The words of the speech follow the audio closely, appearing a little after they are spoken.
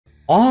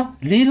Aa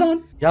Leland.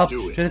 Ya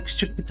şöyle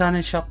küçük bir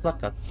tane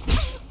şaplak at.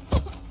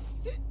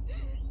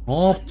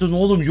 Ne yaptın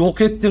oğlum?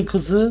 Yok ettin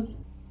kızı.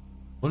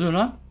 Ne oluyor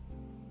lan?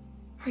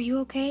 Are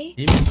you okay?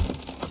 İyi misin?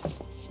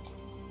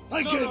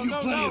 I gave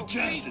you plenty of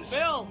chances.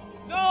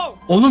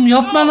 Oğlum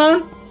yapma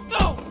lan.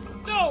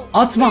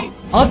 Atma.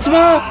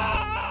 Atma.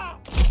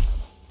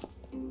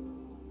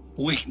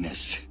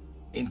 Weakness,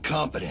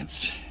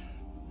 incompetence.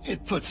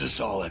 It puts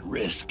us all at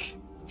risk,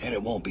 and it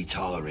won't be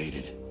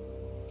tolerated.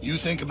 You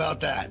think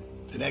about that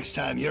the next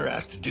time you're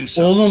asked to do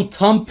something. Oğlum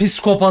tam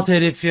psikopat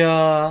herif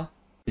ya.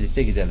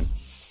 Birlikte gidelim.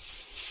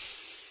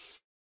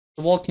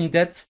 The Walking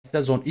Dead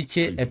sezon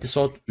 2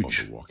 episode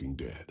 3.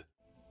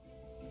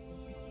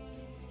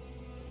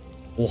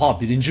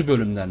 Oha birinci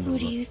bölümden Who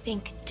do bu. you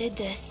think did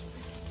this?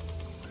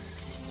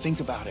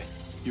 Think about it.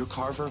 Your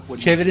Carver would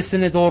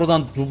Çevirisini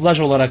doğrudan dublaj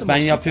olarak ben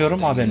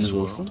yapıyorum, haberiniz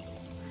olsun.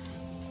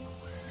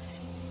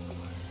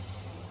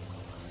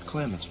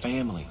 Clem, it's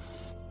family.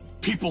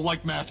 People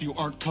like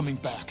Matthew aren't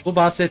coming back. Bu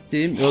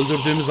bahsettiğim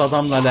öldürdüğümüz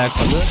adamla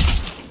alakalı.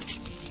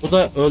 Bu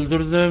da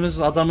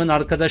öldürdüğümüz adamın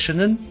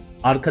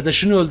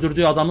arkadaşını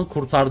öldürdüğü adamın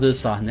kurtardığı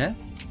sahne.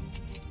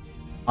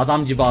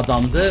 Adam gibi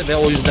adamdı ve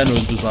o yüzden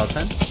öldü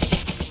zaten.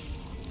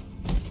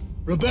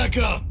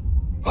 Rebecca,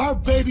 our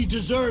baby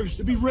deserves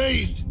to be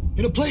raised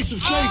in a place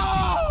of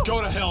safety. Go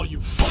to hell,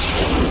 you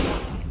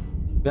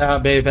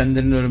Ve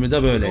beyefendinin ölümü de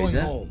Going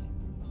böyleydi. home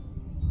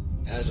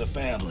as a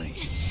family.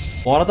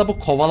 Bu arada bu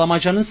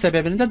kovalamacanın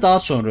sebebini de daha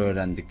sonra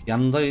öğrendik.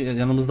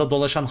 Yanımızda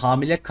dolaşan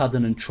hamile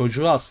kadının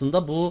çocuğu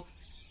aslında bu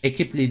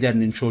ekip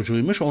liderinin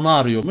çocuğuymuş. Onu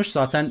arıyormuş.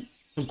 Zaten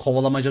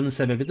kovalamacanın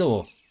sebebi de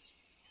o.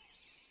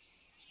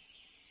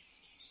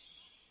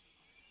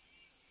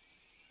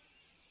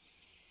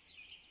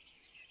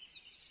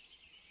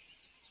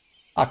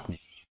 Bak mı?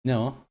 Ne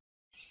o?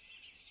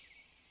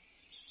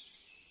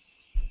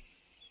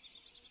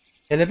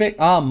 Kelebek.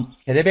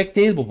 Kelebek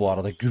değil bu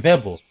arada.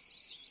 Güve bu.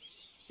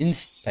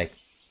 Inspect.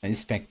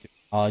 Inspect.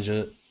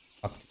 Ağacı.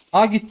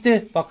 Bak.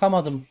 Gitti.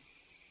 Bakamadım.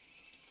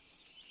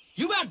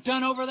 You about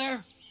done over there?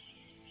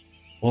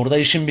 Orada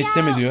işim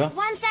bitti mi diyor.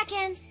 One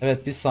second.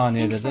 Evet bir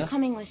saniye Thanks dedi. for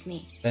coming with me.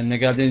 Benimle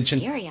geldiğin için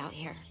Scary out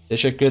here.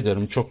 teşekkür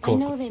ederim. Çok I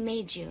know korktum. they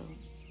made you.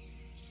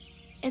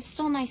 It's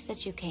still nice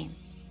that you came.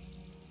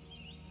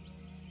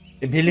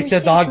 Birlikte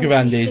We're daha safer if we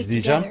güvendeyiz stick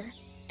diyeceğim. together.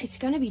 It's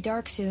gonna be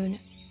dark soon.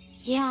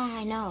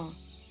 Yeah, I know.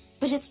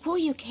 But it's cool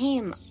you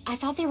came. I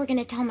thought they were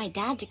gonna tell my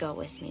dad to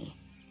go with me.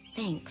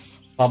 Thanks.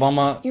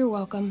 Babama... You're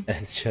welcome.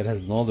 Evet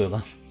çerez ne oluyor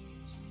lan?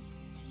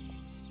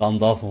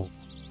 Gandalf mı?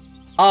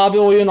 Abi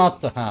oyun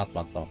attı. Ha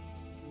atmadı tamam.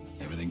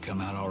 Everything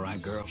come out all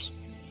right, girls?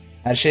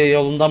 Her şey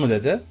yolunda mı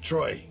dedi?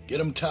 Troy, get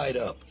them tied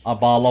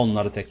up. Bağla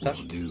onları tekrar.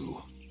 Will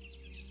do.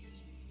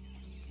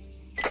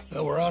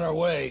 Well, we're on our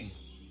way.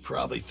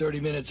 Probably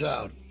 30 minutes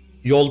out.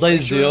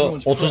 Yoldayız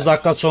diyor. 30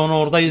 dakika sonra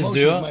oradayız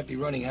diyor. Emotions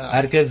might be running high.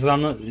 Herkes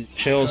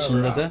şey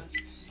olsun dedi.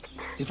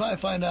 If I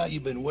find out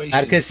you've been wasting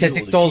Herkes fuel to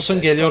tetikte keep olsun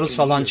that geliyoruz fucking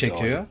falan meter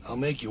going, çekiyor. I'll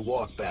make you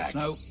walk back.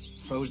 No,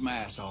 froze my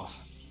ass off.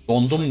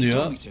 Dondum You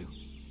diyor. told me to.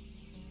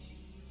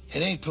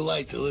 It ain't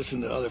polite to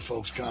listen to other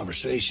folks'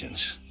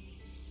 conversations.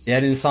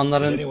 Diğer Has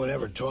insanların anyone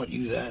ever taught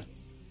you that?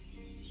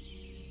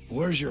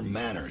 Where's your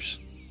manners?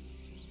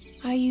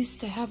 I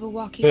used to have a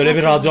walkie-talkie böyle bir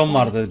like radyom that.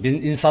 vardı.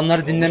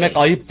 İnsanları dinlemek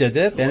ayıp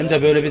dedi. Benim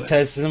de böyle bir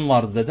telsizim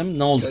vardı dedim.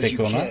 Ne oldu Because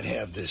peki you ona? can't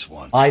have this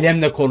one.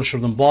 Ailemle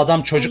konuşurdum. Bu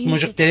adam çocuk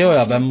mucuk diyor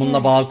ya, ben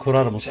bununla bağ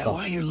kurarım Is that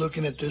usta. why you're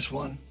looking at this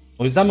one?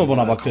 O yüzden mi buna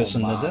Wanna call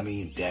bakıyorsun dedi.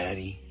 mommy and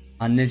daddy?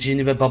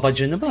 Anneciğini ve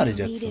babacığını mı I don't need it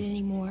arayacaksın?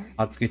 anymore.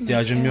 Artık My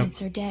ihtiyacım yok.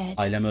 parents are dead.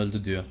 Ailem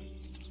öldü diyor.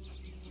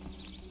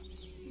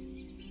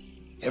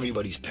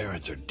 Everybody's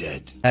parents are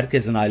dead.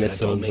 Herkesin That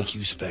ailesi don't öldü. make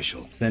you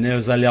special. Seni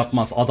özel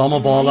yapmaz.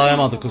 Adamı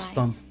bağlayamadık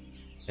ustam.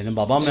 Benim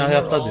babam And ya we're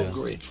hayatta all diyor.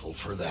 grateful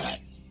for that.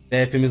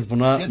 Ve hepimiz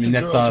buna Get the girls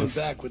and minnettarız.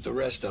 back with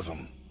the rest of them.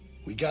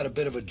 We got a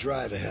bit of a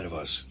drive ahead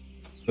of us.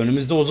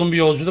 Önümüzde uzun bir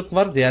yolculuk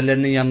var.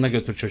 Diğerlerinin yanına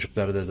götür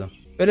çocukları dedi.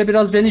 Böyle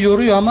biraz beni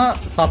yoruyor ama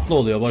tatlı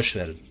oluyor. Boş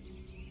verin.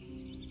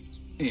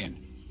 Ian,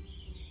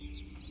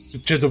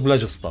 Türkçe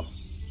dublaj ustam.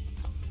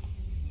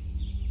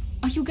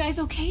 Are you guys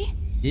okay?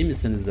 İyi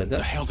misiniz dedi. The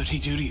hell did he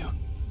do to you?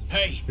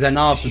 Hey, Size ne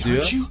yaptı did he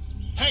hurt diyor. you?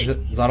 Hey, Size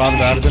zarar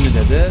verdi mi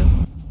dedi.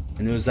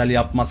 Beni özel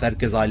yapmaz,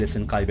 herkes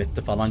ailesini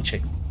kaybetti falan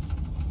çekti.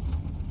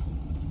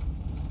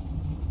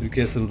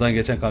 Türkiye sınırından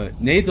geçen kamera.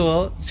 Neydi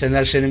o?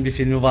 Şener Şen'in bir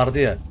filmi vardı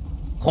ya.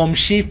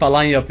 Komşi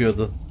falan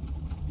yapıyordu.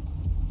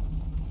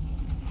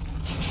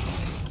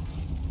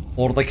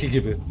 Oradaki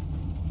gibi.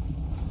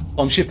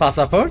 Komşi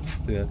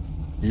pasaport diyor.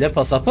 Le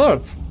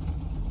pasaport.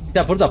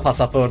 İşte burada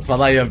pasaport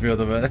falan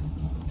yapıyordu böyle.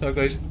 Çok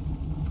hoş.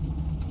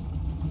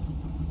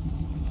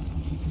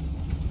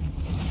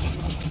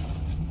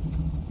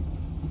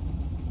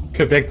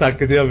 Köpek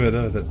taklidi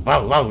yapıyordu evet.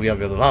 Vav vav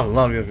yapıyordu, vav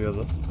vav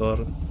yapıyordu.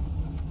 Doğru.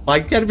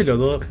 Banker biliyor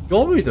doğru.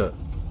 Yok muydu?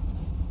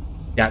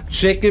 Ya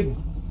sürekli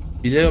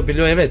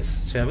biliyor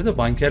evet. Şey yapıyor da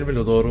banker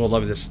biliyor, doğru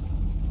olabilir.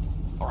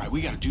 all right,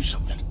 we gotta do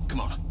something.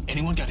 Come on.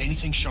 Anyone got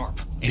anything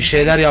sharp? Bir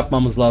şeyler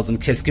yapmamız lazım.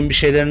 Keskin bir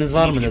şeyleriniz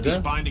var Need mı to get dedi.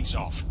 these bindings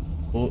off.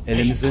 Bu Hey,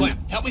 elimizin Clem,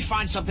 help me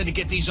find something to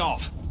get these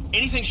off.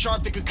 Anything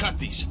sharp that could cut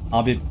these.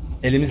 abi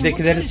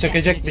Elimizdekileri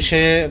sökecek bir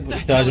şeye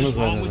ihtiyacımız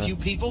var dedi.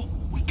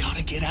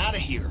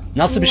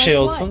 Nasıl bir şey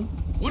olsun?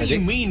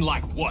 Dedik.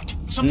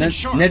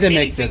 Ne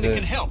demek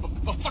dedi?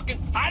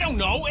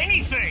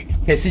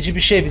 Kesici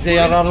bir şey, bize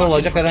yararlı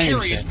olacak herhangi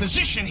bir şey.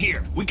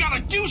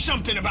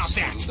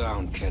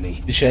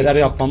 Bir şeyler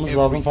yapmamız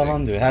lazım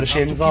falan diyor. Her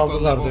şeyimizi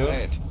aldılar diyor.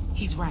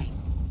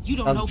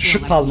 Az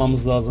düşük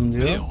kalmamız lazım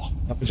diyor.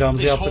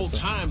 Yapacağımızı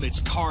yaptık.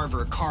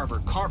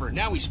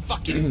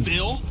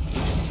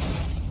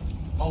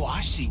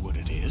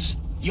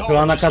 Şu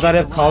ana kadar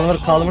hep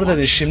Carver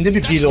dedi. Şimdi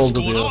bir Bill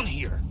oldu diyor.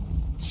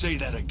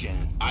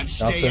 Ya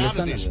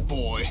söylesene diyor.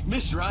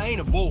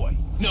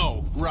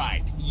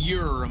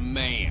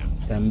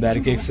 Sen bir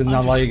erkeksin,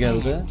 havayı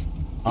geldi.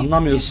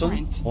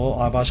 Anlamıyorsun.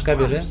 O başka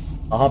biri.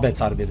 Daha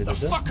beter biri dedi.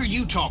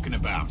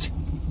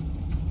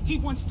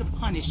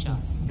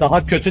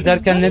 Daha kötü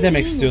derken ne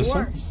demek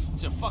istiyorsun?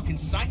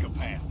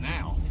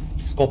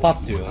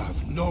 Psikopat diyor.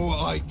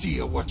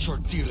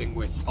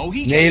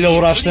 Neyle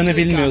uğraştığını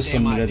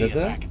bilmiyorsun bile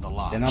dedi.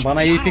 Yani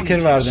bana iyi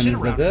fikir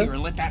verdiniz dedi.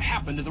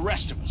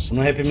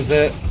 Bunu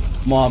hepimize,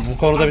 bu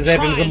konuda bize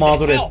hepimizi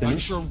mağdur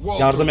ettiniz.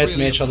 Yardım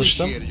etmeye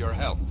çalıştım.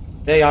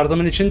 Ve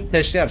yardımın için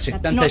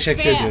gerçekten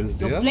teşekkür ediyoruz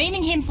diyor.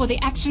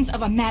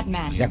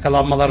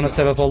 Yakalanmalarına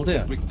sebep oldu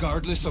ya.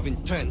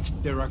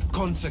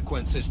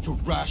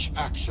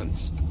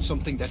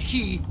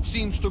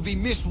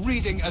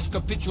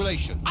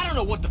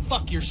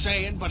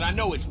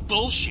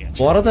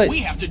 Bu arada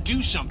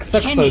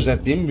kısa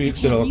özetleyeyim,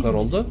 büyük diyaloglar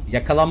oldu.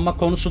 Yakalanma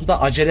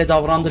konusunda acele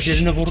davrandı,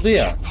 birini vurdu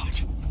ya.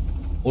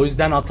 O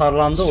yüzden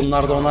atarlandı,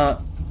 onlar da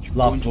ona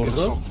laf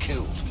vurdu.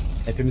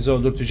 Hepimizi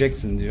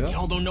öldürteceksin diyor.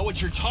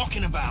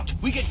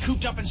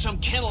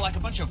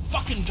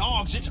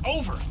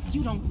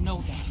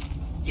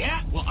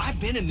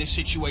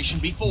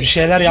 Bir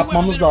şeyler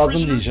yapmamız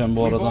lazım diyeceğim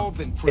bu arada.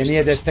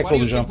 Kenny'ye destek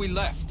olacağım.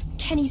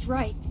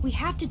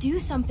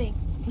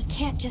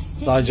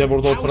 Sadece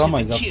burada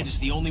oturamayız.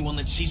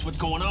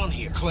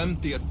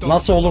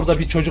 Nasıl olur da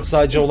bir çocuk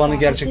sadece olanı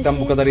gerçekten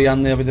bu kadar iyi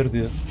anlayabilir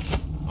diyor.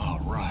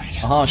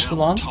 Aha açtı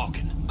lan.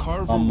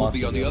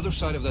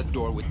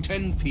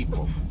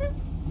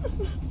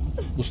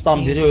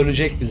 Ustam biri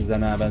ölecek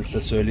bizden ha, ben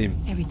size söyleyeyim.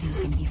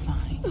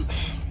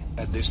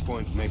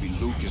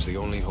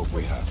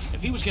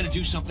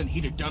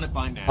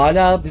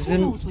 Hala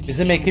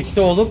bizim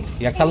ekipte olup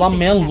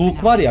yakalanmayan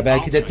Luke var ya,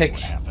 belki de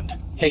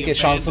tek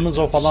şansımız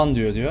o falan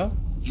diyor.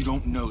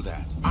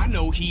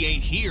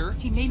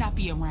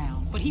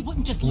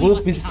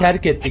 Luke bizi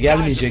terk etti,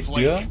 gelmeyecek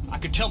diyor.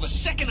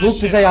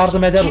 Luke bize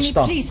yardım eder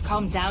ustam.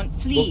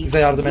 Luke bize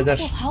yardım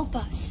eder.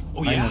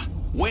 Aynen.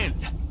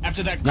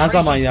 Ne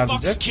zaman yardım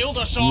edecek?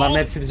 Bunların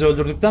hepsi bizi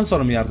öldürdükten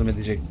sonra mı yardım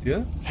edecek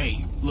diyor.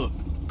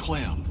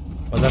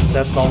 O kadar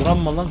sert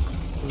davranma lan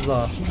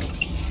kızlar.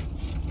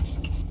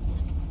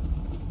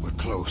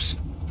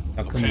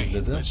 Yakınız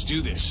dedi.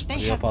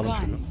 Yapalım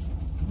şunu.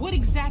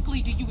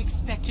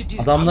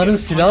 Adamların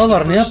silahı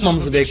var, ne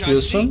yapmamızı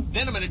bekliyorsun?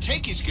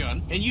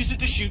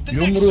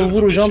 Yumruğu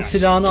vuracağım,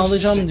 silahını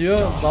alacağım diyor,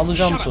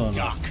 alacağım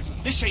sonra.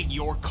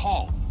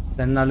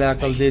 Seninle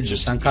alakalı değil diyor,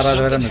 sen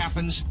karar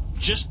veremezsin.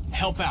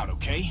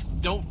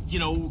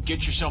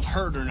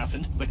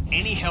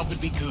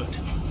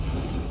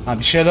 Ha,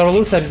 bir şeyler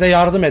olursa bize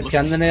yardım et,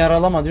 kendine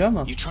yaralama diyor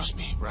ama.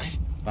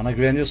 Bana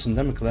güveniyorsun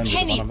değil mi Clem?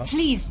 Kenny,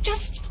 please,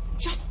 just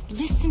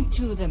listen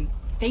to them.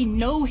 They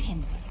know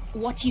him.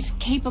 What he's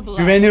capable of.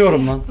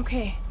 Güveniyorum lan.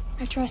 Okay,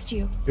 I trust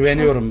you.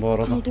 Güveniyorum bu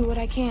arada. I'll do what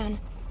I can.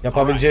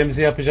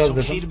 Yapabileceğimizi yapacağız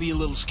dedim.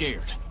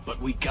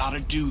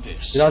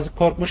 Birazcık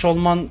korkmuş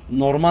olman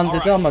normal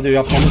dedi ama diyor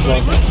yapmamız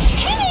lazım.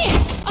 Kenny!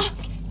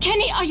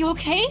 Kenny, are you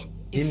okay?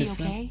 İyi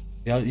misin?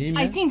 Ya iyi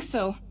mi? I think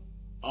so.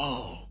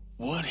 Oh,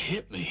 what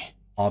hit me?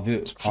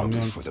 Abi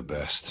kamyon.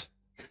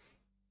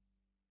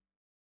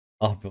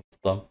 Ah be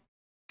ustam.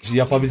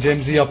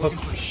 Yapabileceğimizi yapıp.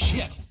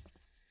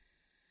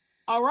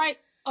 All right,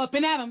 up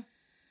and at 'em.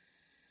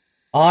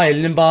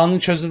 Elinin bağının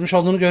çözülmüş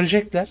olduğunu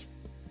görecekler.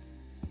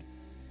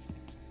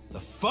 The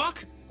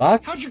fuck?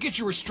 Bak. How'd you get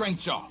your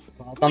restraints off?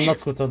 Bağdan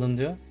nasıl kurtuldun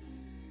diyor.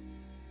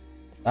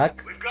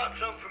 Bak.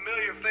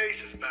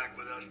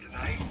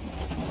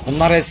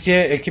 Bunlar eski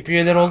ekip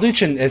üyeleri olduğu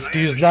için eski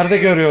yüzler de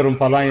görüyorum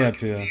falan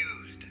yapıyor.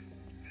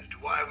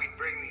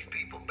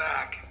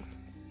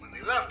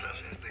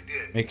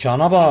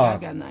 Mekana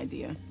bak.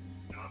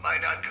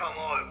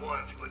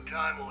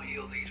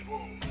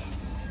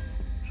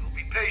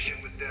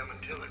 Patient with them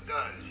until it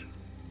does.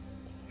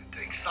 And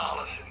take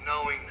solace in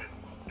knowing that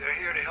they're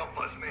here to help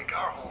us make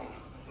our home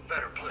a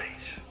better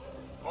place.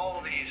 All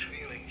these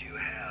feelings you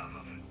have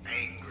of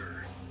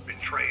anger,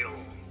 betrayal,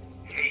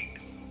 hate,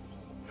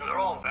 they're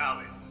all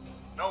valid.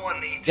 No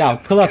one needs.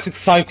 Ya klasik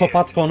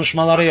psikopat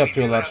konuşmaları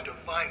yapıyorlar.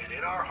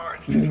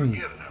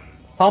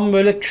 Tam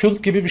böyle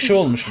kült gibi bir şey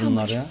olmuş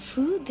bunlar ya.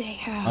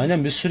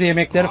 Aynen, bir sürü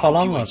yemekleri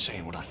falan var.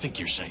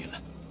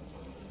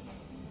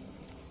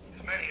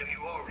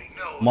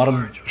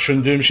 Umarım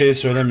düşündüğüm şeyi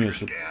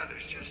söylemiyorsun.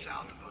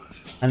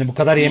 Hani bu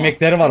kadar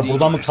yemekleri var,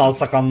 burada mı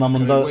kalsak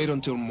anlamında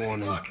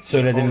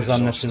söylediğini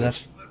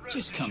zannettiler.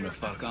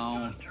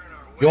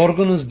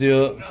 Yorgunuz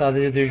diyor.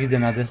 Sadece diyor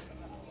gidin hadi.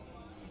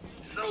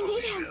 I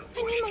need him.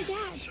 I need my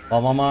dad.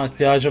 Babama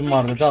ihtiyacım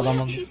var dedi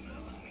adamın. He's-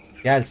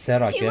 Gel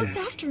Sera He gel. looks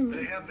after me.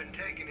 They have been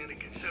taken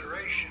into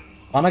consideration.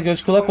 Bana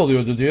göz kulak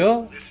oluyordu diyor.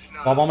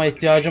 Babama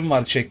ihtiyacım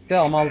var çekti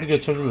ama aldı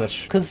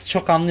götürdüler. Kız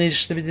çok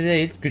anlayışlı biri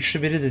değil.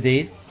 Güçlü biri de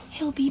değil.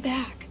 He'll be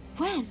back.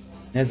 When?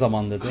 Ne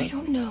zaman I dedi.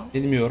 don't know.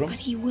 Bilmiyorum. But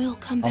he will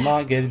come back.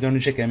 Ama geri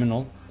dönecek emin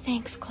ol.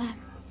 Thanks, Clem.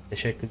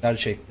 Teşekkürler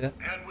çekti.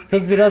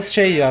 Kız biraz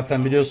şey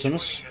zaten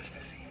biliyorsunuz.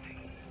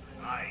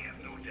 I have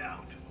no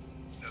doubt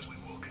that we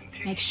will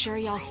continue Make sure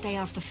y'all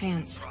stay off the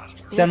fence.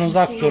 Bill Sen can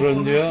uzak see durun if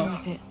we're diyor. messing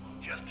with it.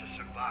 just to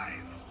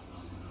survive.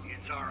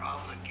 It's our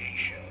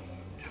obligation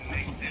to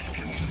make this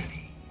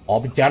community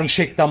Abi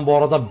gerçekten bu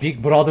arada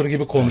Big Brother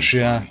gibi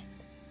konuşuyor ha.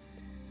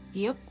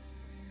 Yep.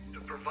 to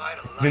provide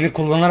a İsmini life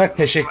kullanarak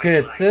teşekkür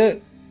etti.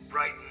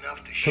 bright enough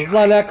to shine. Kızla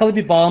alakalı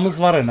bir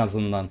bağımız var en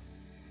azından.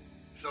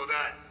 So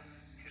that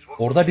is what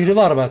Orada biri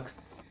var bak.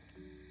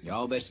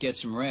 Y'all best get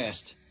some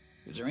rest,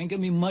 because there ain't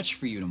gonna be much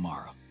for you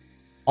tomorrow.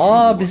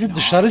 Aa bizi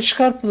dışarı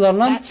çıkarttılar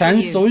lan. That's for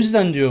Fence you. o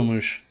yüzden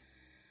diyormuş.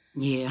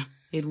 Yeah,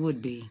 it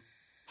would be.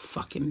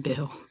 Fucking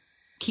Bill.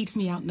 Keeps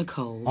me out in the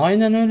cold.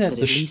 Aynen öyle.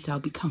 But at least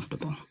I'll be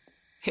comfortable.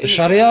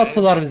 Dışarıya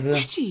attılar bizi.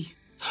 Reggie!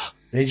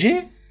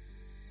 Reci?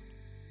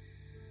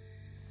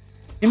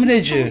 Kim I'm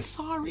Reci?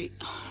 so sorry.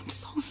 I'm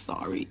so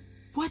sorry.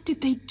 What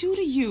did they do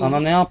to you? Sana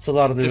ne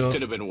yaptılar This diyor.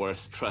 could have been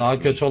worse, trust Daha me.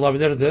 kötü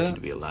olabilirdi.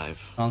 To be alive.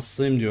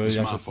 Şanslıyım diyor. It's my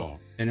Gerçekten. fault.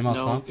 Benim No,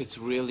 hatam. it's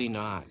really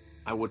not.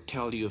 I would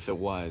tell you if it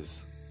was.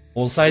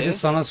 Olsaydı This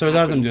sana söylerdim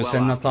happened diyor. well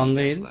Senin after hatan you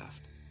guys değil.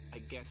 left.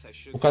 I guess I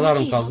should Bu kadar mı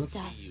Reggie kaldı? helped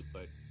us you,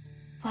 but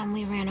when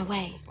we ran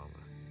away. I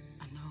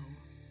know.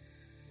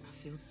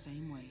 I feel the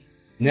same way.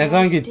 Ne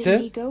zaman Didn't he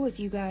gitti? go with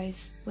you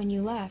guys when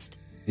you left?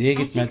 Niye I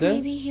think gitmedi?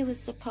 maybe he was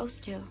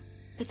supposed to,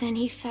 but then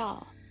he fell,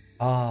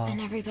 Aa, and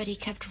everybody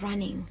kept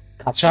running.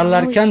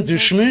 kaçarlarken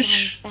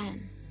düşmüş.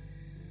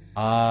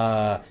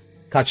 Aa,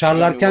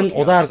 kaçarlarken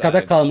o da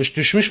arkada kalmış.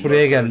 Düşmüş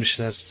buraya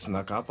gelmişler.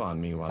 snuck up on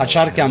me while I was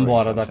Kaçarken bu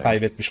handling arada something.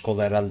 kaybetmiş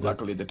kolu herhalde.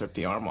 Luckily they took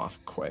the arm off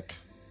quick.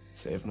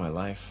 Saved my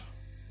life.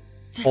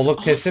 That's Kolu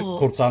kesip awful.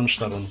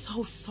 kurtarmışlar I'm onu.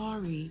 so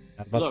sorry.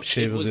 Bak Look, bir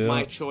şey it bu was diyor.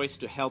 my choice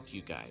to help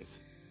you guys.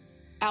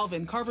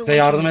 Alvin, Carver Size wants you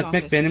yardım in his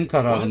etmek office. benim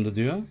kararımdı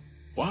diyor.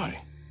 Why?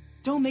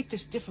 Don't make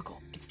this difficult.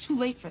 It's too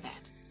late for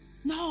that.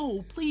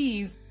 No,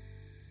 please.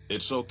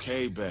 It's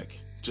okay, Beck.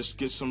 Just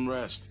get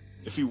some rest.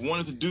 If he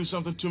wanted to do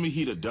something to me,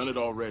 he'd have done it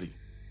already.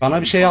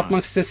 Bana bir şey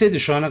yapmak isteseydi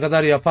şu ana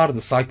kadar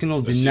yapardı. Sakin ol,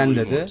 Let's see dinlen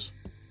what he dedi. wants.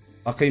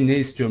 Bakayım ne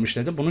istiyormuş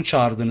dedi. Bunu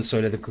çağırdığını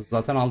söyledi kız.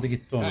 Zaten aldı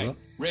gitti onu. Hey,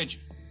 Reggie,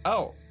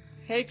 Oh,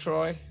 hey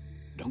Troy.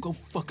 don't go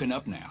fucking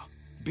up now.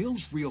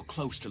 Bill's real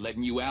close to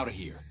letting you out of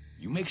here.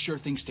 You make sure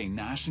things stay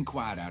nice and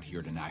quiet out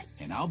here tonight,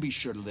 and I'll be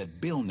sure to let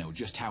Bill know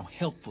just how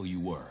helpful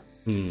you were.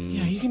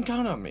 Yeah, you can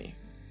count on me.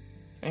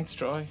 Thanks,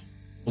 Troy.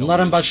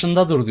 Bunların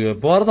başında dur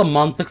diyor. Bu arada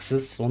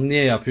mantıksız. Onu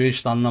niye yapıyor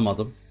işte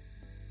anlamadım.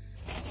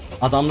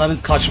 Adamların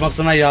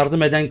kaçmasına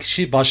yardım eden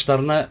kişiyi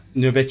başlarına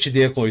nöbetçi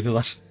diye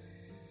koydular.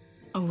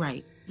 All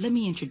right, let me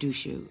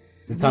introduce you.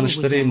 Sizi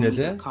tanıştırayım We were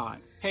dedi. down when we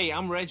got caught. Hey,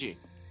 I'm Reggie.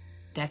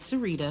 That's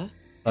Sarita.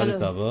 Tabii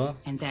tabii.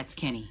 And that's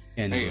Kenny.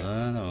 Kendine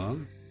tamam.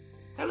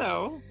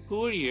 Hello.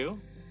 Who are you?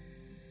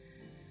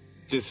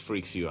 This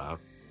freaks you out.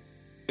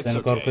 It's Seni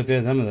okay.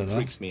 korkutuyor değil mi dedi.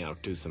 Freaks me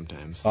out too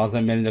sometimes.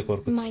 Bazen beni de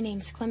korkutuyor. My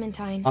name's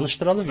Clementine.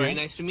 Tanıştıralım Very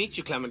ya. nice to meet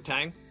you,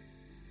 Clementine.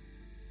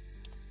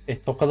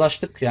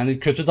 Tokalaştık. Yani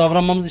kötü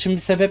davranmamız için bir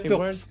sebep Hey, yok.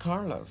 where's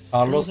Carlos?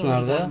 Carlos Bill's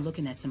already got nerede? him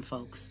looking at some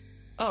folks.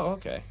 Oh,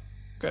 okay.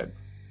 Good.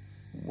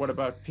 What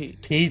about Pete?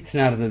 Pete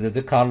nerede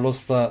dedi.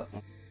 Carlos da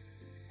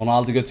onu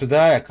aldı götürdü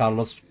ya.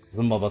 Carlos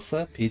kızın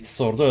babası. Pete'i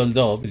sordu öldü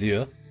o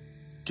biliyor.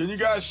 Can you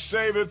guys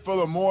save it for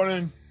the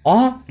morning?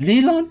 Aa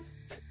Lee lan.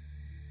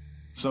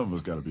 Some of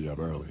us gotta be up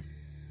early.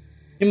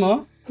 Kim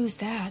o? Who's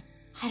that?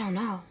 I don't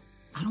know.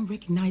 I don't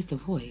recognize the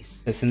voice.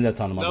 Sesini de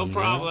tanımadım No diyor.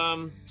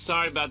 problem.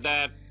 Sorry about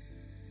that.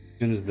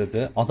 Günüz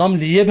dedi. Adam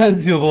Lee'ye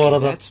benziyor bu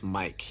arada. That's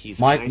Mike. He's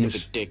Mike'mış.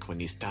 kind of a dick when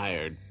he's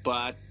tired,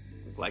 but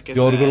like I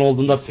Yorgun said,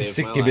 olduğunda he saved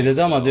pislik my gibi life,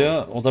 dedi ama so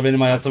diyor o da benim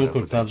I hayatımı put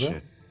up with that kurtardı.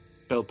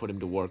 shit. Bill put him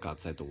to work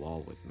outside the wall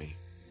with me.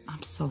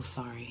 I'm so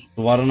sorry.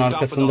 Duvarın Stop with all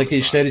arkasındaki the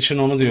işler fuss. için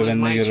onu It diyor was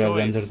benimle my choice.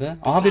 görevlendirdi.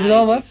 Aha biri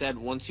daha Besides, var. he said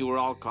once you were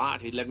all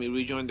caught, he'd let me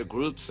rejoin the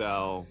group, so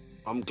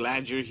I'm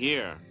glad you're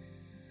here.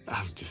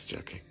 I'm just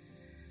joking.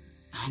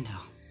 I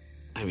know.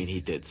 I mean,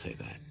 he did say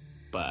that,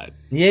 but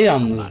Niye I'm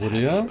yalnız not happy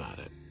duruyor? about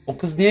it. O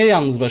kız niye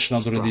yalnız başına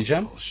It's duruyor probably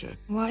diyeceğim. bullshit.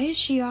 Why is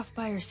she off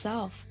by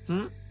herself?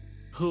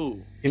 Who?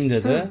 Kim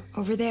dedi?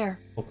 Her, over there.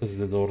 O kız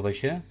dedi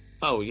oradaki.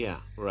 Oh yeah,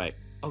 right.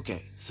 Okay,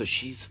 so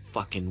she's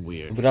fucking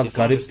weird. Biraz They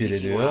found her garip biri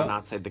sneaking diyor. around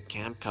outside the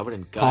camp covered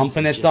in guns Kampın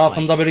and just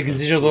etrafında like böyle the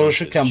gizlice grossest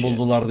dolaşırken shit.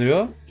 buldular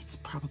diyor. It's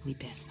probably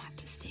best not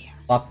to stare.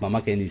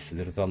 Bakmamak en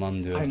iyisidir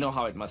falan diyor. I know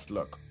how it must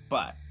look, but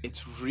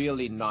it's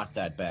really not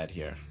that bad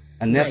here.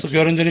 Yani nasıl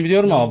göründüğünü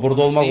biliyorum ama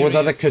burada olmak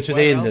burada da kötü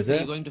değil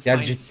dedi.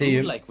 Gel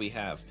ciddiyim.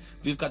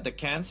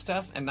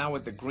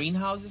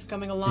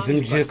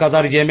 Bizimki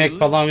kadar yemek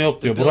falan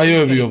yok diyor. Burayı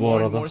övüyor bu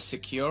arada.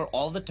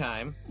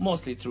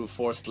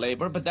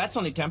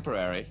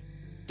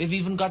 They've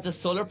even got the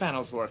solar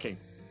panels working.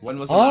 When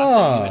was the last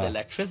time you had Aa,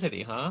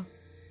 electricity, huh?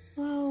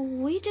 Well,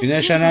 we just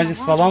güneş came from a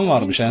enerjisi falan logical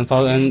varmış.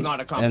 It's not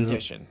a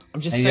competition.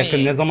 I'm just en yakın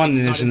saying, ne zaman it's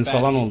not as enerjiniz bad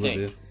as falan you oldu think.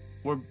 diyor.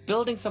 We're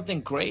building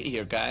something great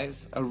here,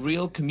 guys. A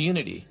real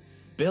community.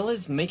 Bill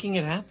is making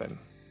it happen.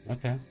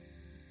 Okay.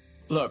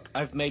 Look,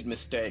 I've made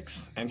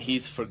mistakes, and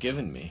he's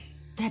forgiven me.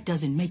 That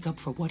doesn't make up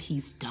for what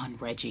he's done,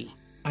 Reggie.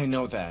 I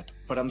know that,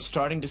 but I'm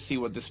starting to see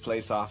what this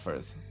place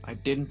offers. I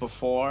didn't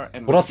before, and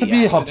with Burası the bir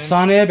accident,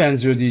 hapishaneye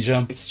benziyor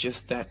diyeceğim. it's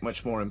just that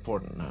much more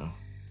important now.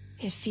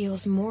 It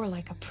feels more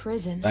like a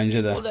prison.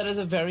 Bence de. Well, that is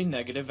a very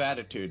negative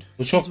attitude.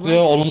 Bu çok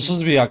diyor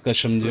olumsuz bir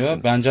yaklaşım diyor.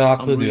 Listen, Bence I'm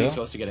haklı really diyor.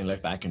 close to getting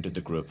let back into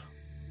the group.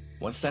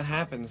 Once that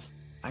happens,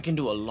 I can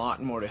do a lot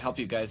more to help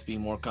you guys be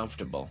more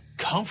comfortable.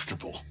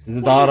 Comfortable?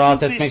 Sizi daha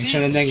rahat etmek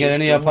için elinden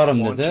geleni yaparım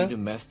Don't want you dedi. to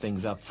mess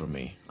things up for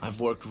me. I've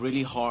worked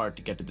really hard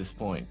to get to this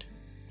point.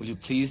 Will you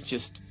please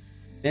just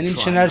Benim için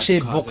try her not to şeyi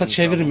cause boka any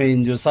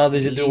çevirmeyin diyor.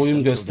 Sadece At diyor least oyun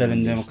until gösterin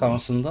they diyor release me.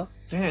 konusunda.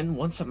 Then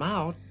once I'm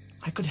out,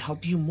 I could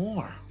help you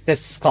more.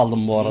 Sessiz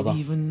kaldım bu arada.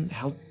 Maybe even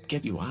help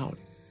get you out.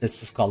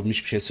 Sessiz kaldım,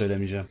 hiçbir şey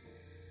söylemeyeceğim.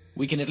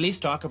 We can at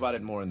least talk about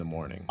it more in the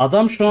morning.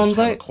 Adam şu Just have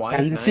anda a quiet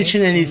kendisi night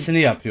için en and iyisini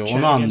yapıyor. chat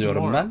Onu again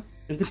anlıyorum tomorrow.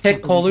 ben. Çünkü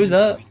tek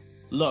koluyla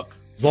Look,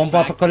 zombi the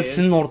fact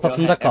apokalipsinin is,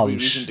 ortasında Bill had every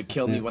kalmış. reason to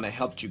kill me when I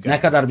helped you Ne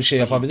guys, kadar bir şey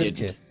but he yapabilir didn't.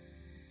 ki?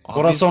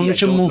 Burası onun Obviously, I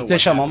için don't know what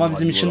muhteşem ama happened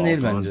bizim while you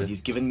için were değil all gone, bence. but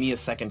he's given me a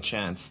second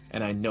chance,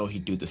 and I know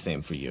he'd do the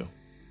same for you.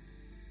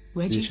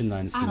 Reggie, için de I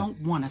aynısını. don't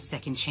want a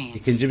second chance.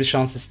 İkinci bir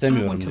şans I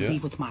istemiyorum want to diyor.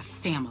 leave with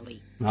my family.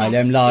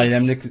 Ailemle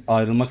That's it.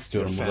 ayrılmak Your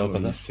istiyorum burada o family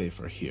kadar. is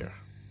safer here.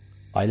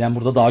 Ailem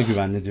burada daha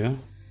güvenli diyor.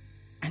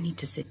 I need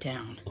to sit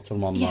down.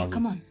 Oturmam Yeah, lazım.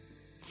 come on.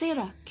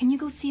 Sarah, can you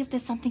go see if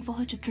there's something for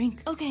her to drink?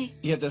 Okay.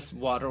 Yeah, there's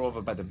water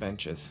over by the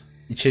benches.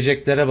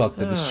 İçeceklere bak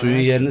dedi. Suyun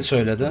I yerini could've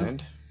söyledi. planned.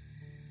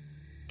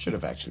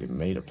 Should have actually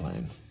made a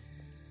plan.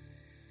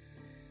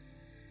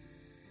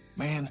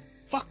 Man,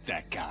 fuck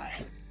that guy.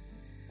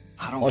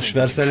 I don't Boş think we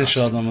can versene şu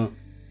trust him. adamı.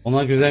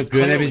 Ona güven, Clearly,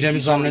 güvenebileceğimi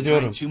he's already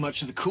zannediyorum. drank too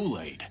much of the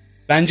Kool-Aid.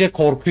 Bence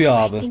korkuyor I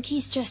abi. think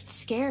he's just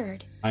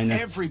scared. Aynen.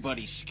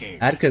 Everybody's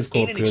scared. Herkes Ain't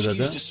an korkuyor excuse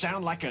dedi. to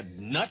sound like a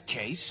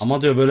nutcase.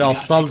 Ama diyor böyle We gotta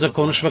take a aptalca look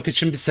konuşmak around.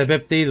 için bir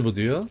sebep değil bu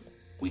diyor.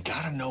 We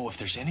gotta know if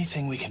there's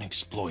anything we can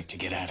exploit to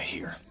get out of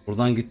here.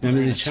 Buradan We're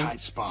gitmemiz in a için.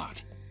 tight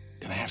spot.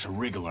 Gonna have to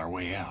wriggle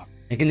our way out.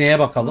 Peki neye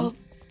bakalım?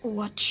 Well,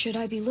 what should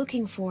I be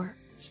looking for?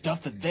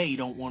 Stuff that they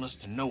don't want us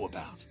to know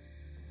about.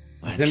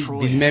 That Bizim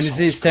Troy bilmemizi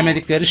asshole's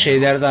istemedikleri gone for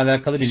şeylerle now.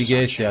 alakalı This is bilgiye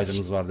our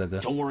ihtiyacımız chance. var dedi.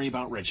 Don't worry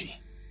about Reggie.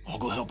 I'll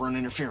go help run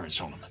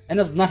interference on him. En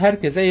azından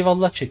herkese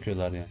eyvallah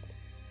çekiyorlar ya.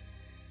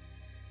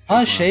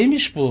 Ha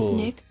şeymiş bu.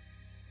 Nick?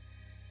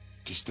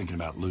 Just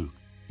thinking about Luke.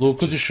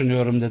 Luke'u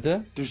düşünüyorum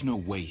dedi. There's no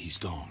way he's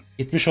gone.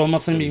 Gitmiş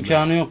olmasının bir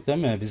imkanı yok değil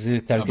mi?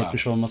 Bizi terk Ama-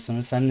 etmiş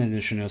olmasını. Sen ne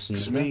düşünüyorsun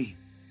Because me, dedi. I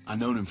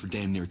known him for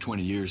damn near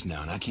 20 years now,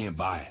 and I can't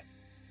buy it.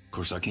 Of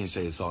course, I can't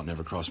say the thought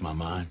never crossed my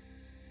mind.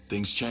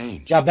 Things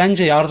change. Ya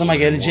bence yardıma So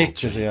the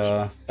gelecektir world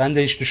ya. Ben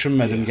de hiç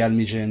düşünmedim Yeah.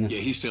 gelmeyeceğini.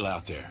 Yeah, he's still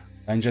out there.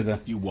 Bence de.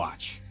 You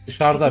watch. I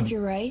Dışarıda think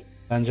you're right.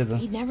 bence de.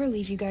 He'd never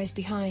leave you guys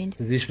behind.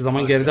 Sizi hiçbir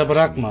zaman Us geride guys,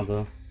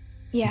 bırakmadı.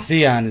 Yeah. Bizi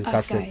yani us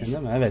kastettin guys.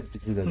 değil mi? Evet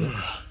bizi dedi.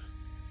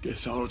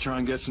 Guess I'll try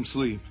and get some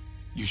sleep.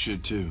 You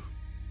should too.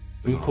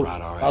 We're Uyku, gonna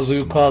ride our az asses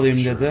uyku tomorrow alayım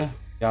for sure. dedi.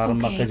 Yarın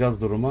Okay.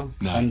 bakacağız duruma.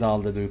 Ne? Ben de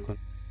al dedi uyku.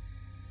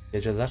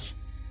 Geceler.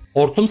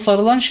 Hortum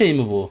sarılan şey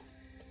mi bu?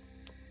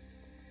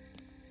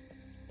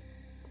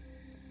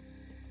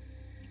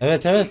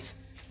 Evet evet.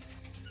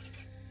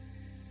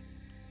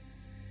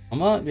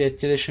 Ama bir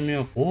etkileşimi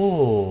yok.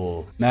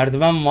 Oo,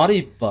 merdiven var,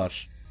 ip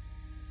var.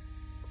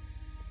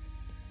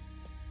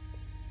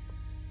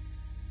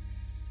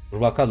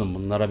 Dur bakalım,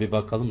 bunlara bir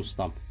bakalım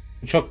ustam.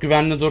 Bu çok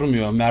güvenli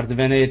durmuyor.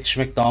 Merdivene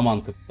yetişmek daha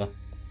mantıklı.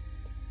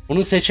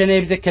 Bunun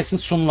seçeneği bize kesin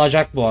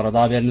sunulacak bu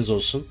arada, haberiniz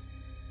olsun.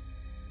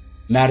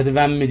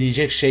 Merdiven mi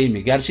diyecek, şey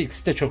mi? Gerçi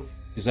ikisi de çok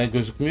güzel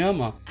gözükmüyor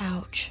ama.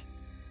 Ouch.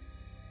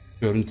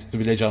 Görüntüsü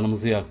bile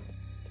canımızı yak.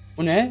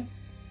 Bu ne?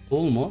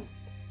 Bul mu?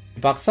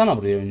 Bir baksana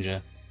buraya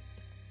önce.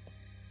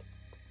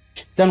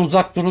 Çitten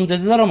uzak durun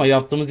dediler ama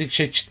yaptığımız ilk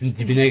şey çitin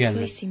dibine This gelmek.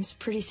 place seems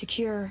pretty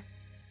secure.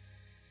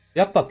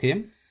 Yap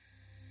bakayım.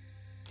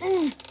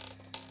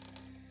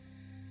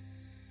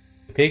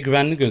 Epey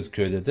güvenli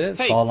gözüküyor dedi.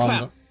 Hey, Sağlam da.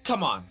 Clem,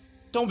 come on.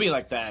 Don't be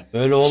like that.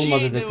 Böyle She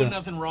olmadı ain't dedi. doing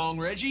nothing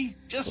wrong, Reggie.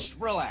 Just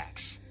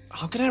relax.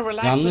 How can I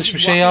relax Yanlış when bir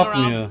she's şey walking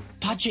around yapmıyor.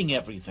 touching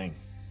everything?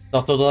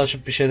 Etrafta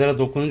dolaşıp bir şeylere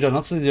dokununca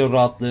nasıl diyor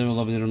rahatlıyor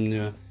olabilirim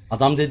diyor.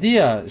 Adam dedi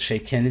ya,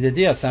 Kenny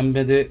dedi ya, sen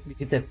dedi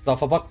git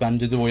etrafa bak, ben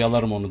dedi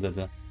oyalarım onu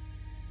dedi.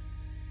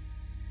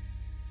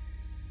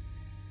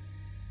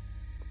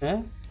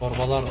 Ne?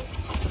 Torbalar.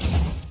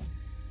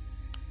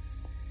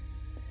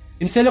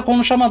 Kimseyle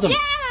konuşamadım.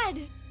 Dad!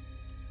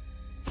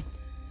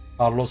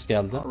 Carlos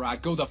geldi. All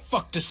right, go the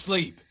fuck to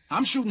sleep.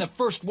 I'm shooting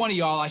the first one of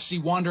y'all I see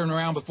wandering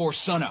around before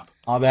sunup.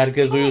 Abi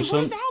herkes Troy,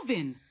 duyuyorsun. where's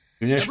Alvin?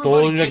 Güneş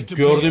Everybody doğunca get to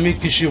gördüğüm bed.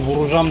 ilk kişiyi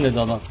vuracağım dedi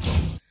adam.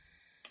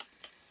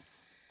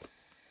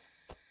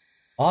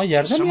 Aa,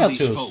 yerde mi Some of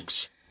these yatıyoruz?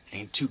 folks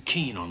ain't too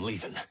keen on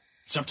leaving.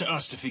 It's up to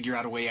us to figure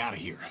out a way out of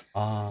here.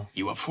 Aa,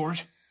 You up for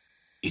it?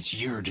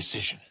 It's your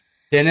decision.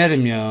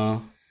 denerim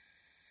ya.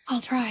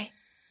 I'll try.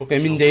 Çok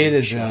emin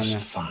değiliz yani.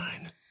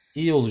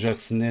 İyi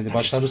olacaksın neydi?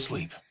 Başarısın.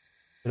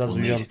 Biraz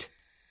uyuyalım.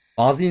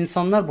 Bazı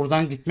insanlar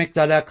buradan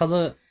gitmekle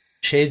alakalı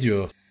şey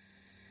diyor.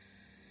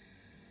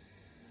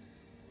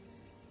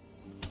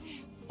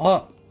 Aa.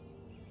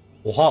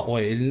 Oha, o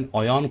elin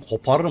ayağını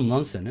koparırım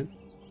lan senin.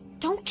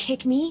 Don't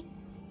kick me.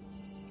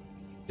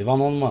 Divan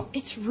olma.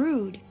 It's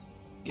rude.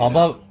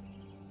 Baba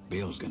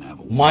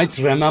might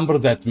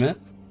remember that mi?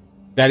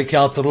 Belki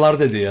hatırlar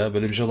dedi ya.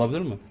 Böyle bir şey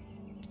olabilir mi?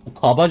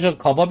 Kabaca,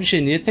 kaba bir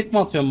şey. Niye tekme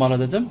atıyorsun bana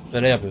dedim.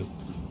 Böyle yapıyorum.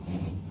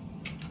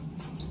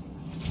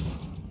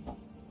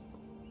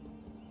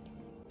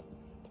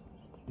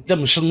 Biz de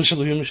mışıl mışıl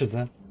uyumuşuz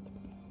ha.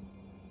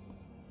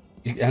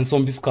 En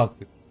son biz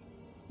kalktık.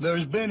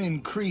 There's been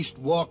increased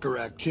walker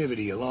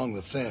activity along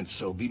the fence,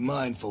 so be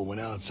mindful when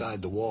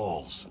outside the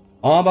walls.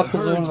 Aa bak The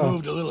kız herd's orada.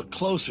 moved a little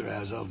closer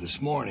as of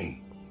this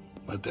morning,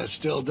 but that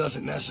still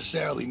doesn't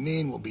necessarily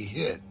mean we'll be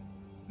hit.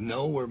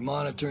 No, we're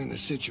monitoring the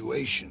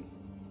situation.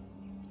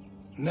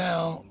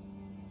 Now,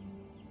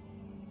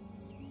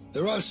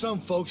 there are some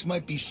folks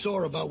might be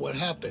sore about what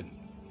happened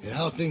and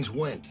how things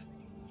went.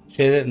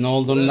 Ne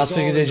olduğunu,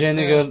 nasıl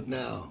gideceğini gör.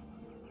 Now,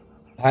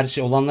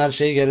 Her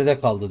şey geride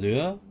kaldı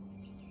diyor.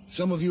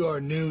 some of you are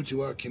new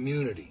to our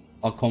community.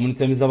 Bak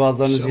komünitemizde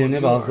bazılarınız Some of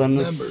yeni, you are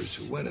bazılarınız members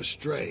who went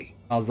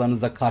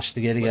astray. da kaçtı,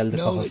 geri geldi But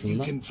know that you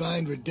kafasında. can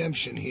find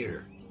redemption here.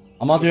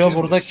 Ama diyor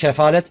burada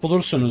kefalet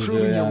bulursunuz diyor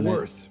Proving your yani.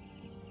 worth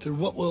through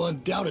what will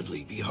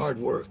undoubtedly be hard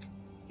work.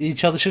 İyi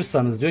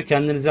çalışırsanız diyor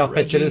kendinizi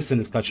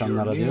affettirirsiniz You're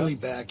kaçanlara diyor.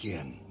 nearly back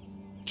in.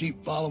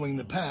 Keep following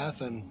the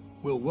path and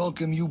we'll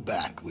welcome you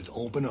back with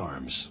open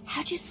arms.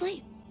 How'd you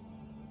sleep?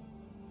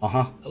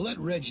 Aha. Let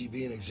Reggie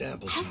be an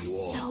example to I you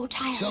was all. so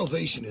tired.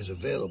 Salvation is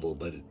available,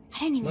 but it I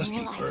didn't even must be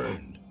realize that.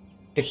 earned.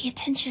 Pay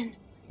attention.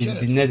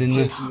 Dinle.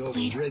 We'll talk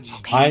later.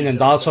 Okay. Aynen,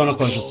 daha sonra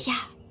konuşuruz. Yeah.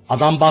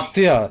 Adam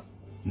baktı ya.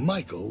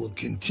 Michael will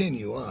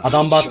continue on.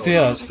 Adam baktı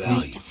ya. showing his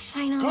value.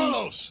 Finally.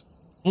 Carlos,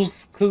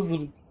 Sus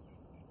kızım.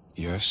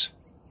 Yes?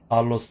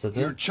 Carlos your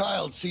dedi.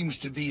 child seems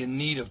to be in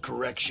need of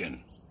correction.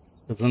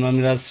 Kızının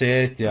biraz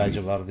şeye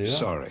ihtiyacı var diyor.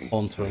 Sorry.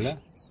 Kontrole.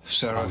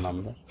 Sarah,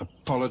 Anlamda.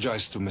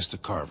 apologize to Mr.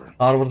 Carver.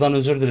 Carver'dan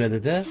özür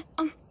diledi de.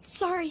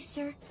 Sorry,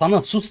 sir.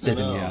 Sana sus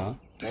dedim No, ya.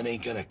 that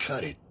ain't gonna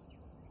cut it.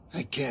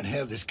 I can't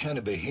have this kind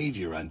of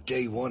behavior on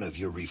day one of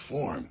your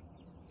reform.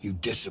 You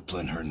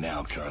discipline her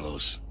now,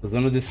 Carlos.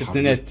 Kızını disiplin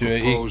How et diyor. you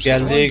İlk propose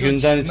geldiği One good günden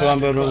smack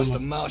itibaren böyle across the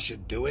olmaz. mouth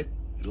should do it.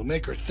 It'll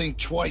make her think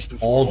twice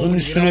before Ağzının opening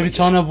it üstüne up bir again.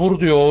 tane vur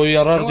diyor. O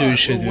yarar Come diyor on,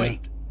 işe we'll diyor. wait.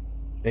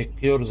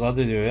 Bekliyoruz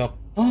hadi diyor yap.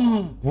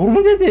 Vur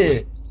mu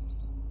dedi.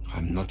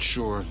 I'm not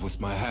sure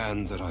with my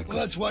hand that I Well, could.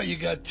 that's why you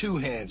got two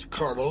hands,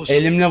 Carlos.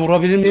 Elimle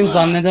vurabilir miyim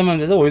zannedemem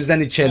dedi. O yüzden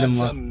iki elim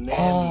That's var. some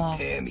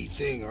namby-pamby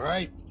thing, all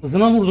right?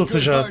 Kızına Good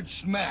vurdurtacak. hard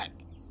smack.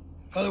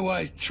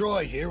 Otherwise,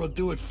 Troy here will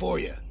do it for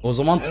you. O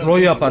zaman I don't Troy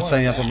think you yapar sen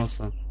want that.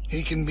 yapamazsan.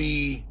 He can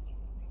be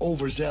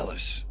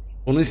overzealous.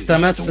 Bunu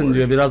istemezsin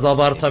diyor. Biraz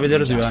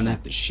abartabilir diyor hani.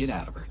 Slap the shit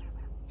out of her.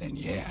 Then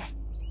yeah.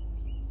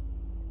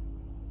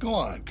 Go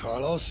on,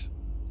 Carlos.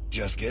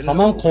 Just get it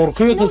Tamam over.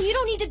 korkuyor No, kız. you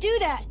don't need to do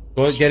that.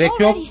 Yo, She's gerek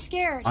yok. already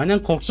scared.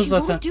 Aynen korktu She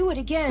zaten. won't do it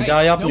again. Bir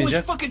daha No one's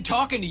yapmayacak. fucking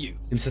talking to you.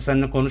 Kimse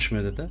seninle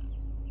konuşmuyor dedi.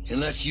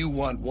 Unless you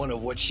want one of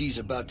what she's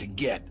about to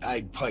get,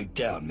 I'd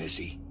pipe down,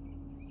 Missy.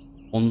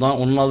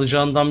 Onun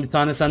alacağından bir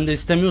tane sen de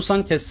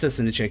istemiyorsan kes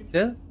sesini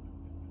çekti.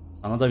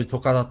 Sana da bir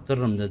tokat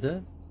attırırım dedi.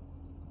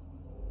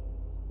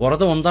 Bu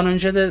arada ondan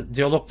önce de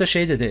diyalogda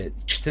şey dedi.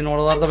 Çitin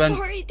oralarda ben I'm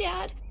sorry,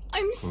 Dad.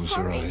 I'm Close your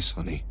sorry. eyes,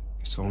 honey.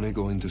 It's only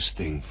going to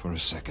sting for a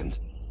second.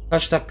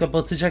 kaç dakika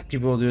batacak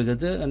gibi oluyor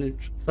dedi. Hani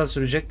kısa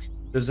sürecek.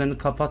 Gözlerini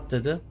kapat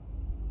dedi.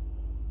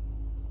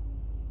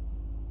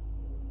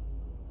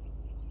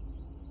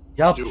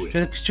 Yap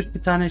şöyle küçük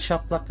bir tane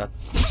şaplak at.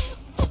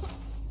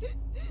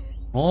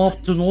 Ne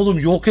yaptın oğlum?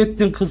 Yok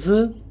ettin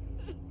kızı.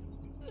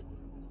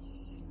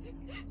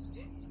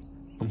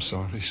 I'm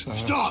sorry, Sarah.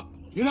 Stop!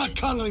 You're not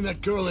coddling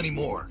that girl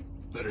anymore.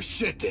 Let her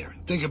sit there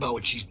and think about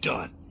what she's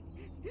done.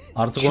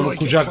 Artık onu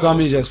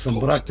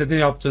kucaklamayacaksın. Bırak dedi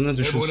yaptığını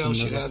Everyone else düşünsün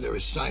should dedi. have their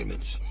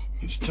assignments.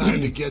 It's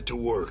time to get to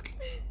work.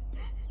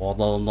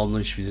 Ondan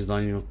hiç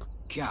vicdan yok.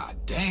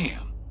 God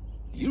damn.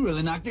 You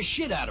really knocked the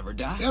shit out of her,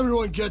 Doc.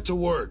 Everyone get to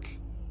work.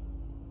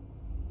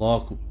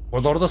 Bak o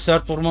kadar da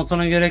sert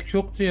vurmasına gerek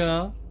yoktu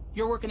ya.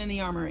 You're working in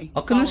the armory.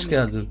 Akın hoş Follow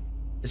me. geldin.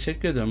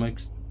 Teşekkür ederim Akın.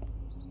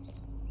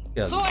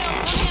 Geldin. Soil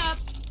coming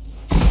up.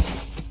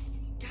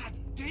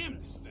 God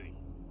damn this thing.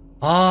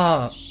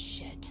 Aa,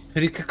 Shit.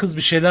 Friki kız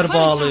bir şeyler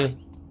bağlıyor.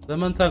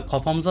 Clementine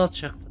kafamıza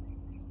atacaktı.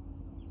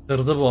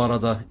 Kırdı bu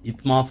arada.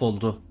 İp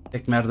mahvoldu.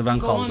 Tek merdiven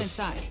Go on kaldı.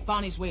 inside.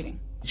 Bonnie's waiting.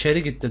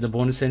 İçeri git dedi.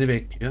 Bonnie seni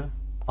bekliyor.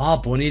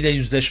 Aa, Bonnie ile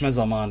yüzleşme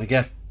zamanı.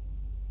 Gel.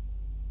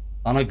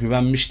 Sana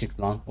güvenmiştik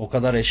lan. O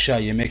kadar eşya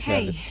yemek Hey,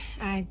 verdik.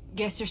 I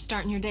guess you're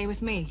starting your day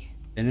with me.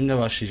 Benimle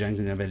başlayacaksın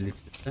güne belli ki.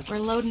 We're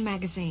loading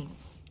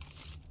magazines.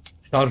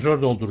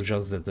 Şarjör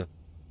dolduracağız dedi.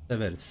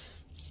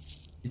 Severiz.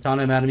 Bir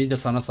tane mermiyi de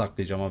sana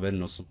saklayacağım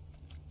haberin olsun.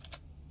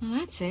 Well,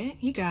 that's it.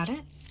 You got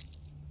it.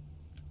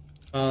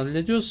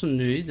 Hallediyorsun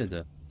diyor iyi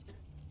dedi.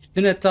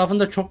 Çiftliğin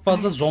etrafında çok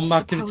fazla zombi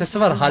aktivitesi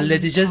var.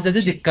 Halledeceğiz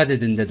dedi. Dikkat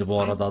edin dedi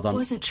bu arada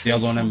adam.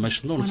 Diyaloğun en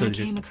başında onu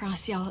söyleyecek.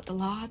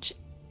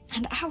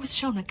 And I was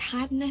shown a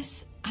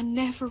kindness I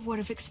never would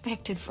have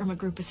expected from a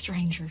group of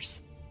strangers.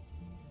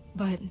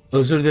 But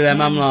özür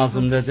dilemem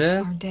lazım dedi.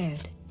 Are dead.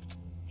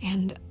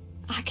 And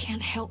I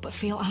can't help but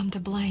feel I'm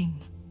to blame.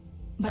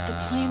 But the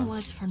plan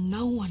was for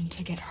no one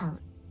to get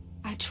hurt.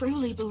 I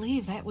truly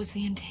believe that was the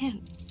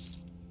intent.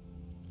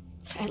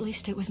 At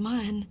least it was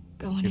mine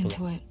going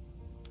into it.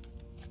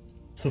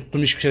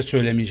 Sustum, hiçbir şey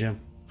söylemeyeceğim.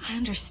 I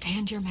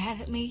understand you're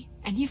mad at me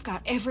and you've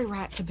got every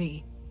right to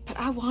be. But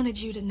I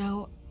wanted you to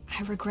know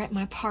I regret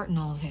my part in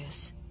all of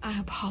this. I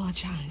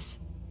apologize.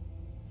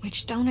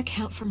 Which don't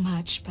account for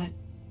much, but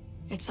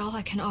it's all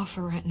I can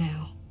offer right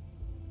now.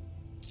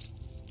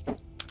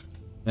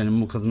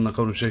 Benim bu kadınla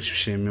konuşacak hiçbir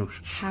şeyim yok.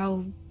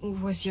 How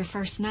was your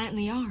first night in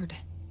the yard?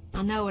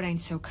 I know it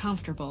ain't so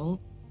comfortable,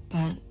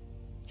 but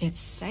it's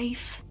safe.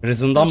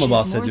 Prison'dan mı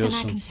Which is more than I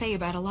bahsediyorsun? can say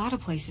about a lot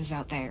of places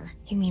out there.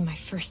 You mean my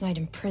first night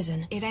in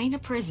prison? It ain't a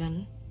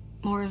prison.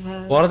 More of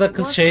a Bu arada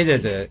kız şey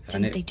dedi. workplace.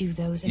 Hani Didn't they do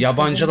those in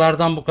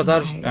yabancılardan bu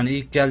kadar Okay. yani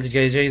ilk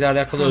geleceğiyle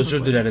alakalı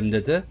özür dilerim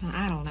dedi.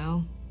 I don't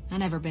know. I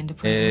never been to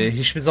prison.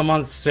 Hiçbir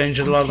zaman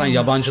strangerlardan,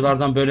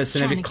 yabancılardan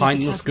böylesine bir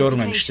kindness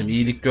görmemiştim,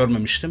 iyilik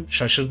görmemiştim.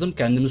 Şaşırdım,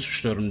 kendimi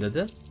suçluyorum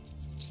dedi.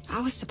 I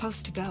was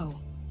supposed to go.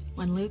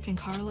 When Luke and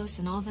Carlos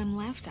and all them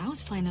left, I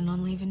was planning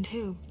on leaving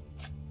too.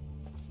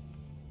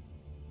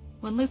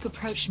 When Luke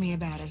approached me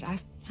about it,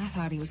 I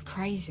thought he was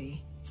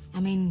crazy. I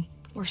mean,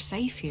 we're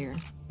safe here.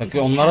 Bak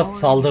onlara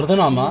saldırdın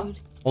ama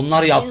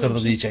onlar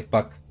yaptırdı diyecek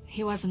bak. He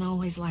wasn't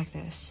always like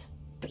this.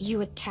 But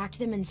you attacked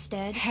them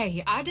instead? Hey,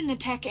 I didn't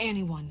attack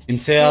anyone.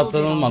 Kimseye Bill did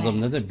all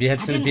atılmadım that. dedi. Bir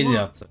hepsini I didn't Bill want-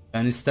 yaptı.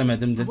 Ben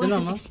istemedim I dedin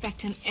wasn't ama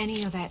expecting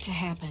any of that to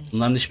happen.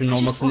 bunların hiçbirinin I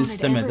just olmasını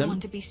wanted everyone istemedim.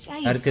 to be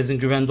safe. Herkesin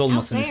güvende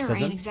olmasını Out there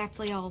ain't istedim.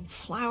 exactly all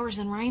flowers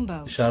and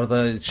rainbows.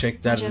 Dışarıda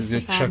çiçekler, I justified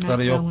gökkuşakları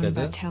not yok going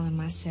dedi. by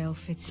telling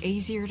myself it's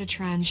easier to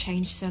try and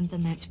change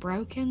something that's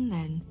broken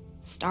than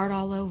start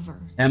all over.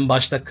 En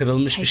başta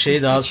kırılmış bir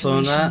şeyi daha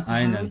sonra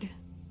aynen.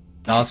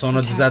 Daha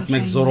sonra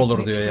düzeltmek zor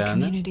olur diyor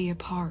yani.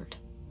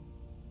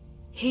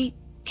 He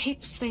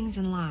keeps things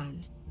in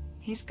line.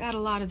 He's got a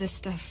lot of this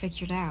stuff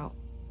figured out.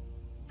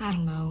 I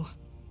don't know.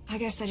 I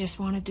guess I just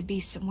wanted to be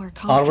somewhere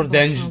Carver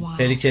comfortable for a while.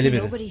 tehlikeli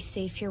biri. Nobody's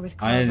safe here with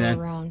Carver Aynen.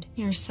 around.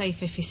 You're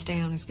safe if you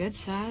stay on his good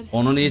side.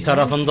 Onun iyi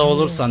tarafında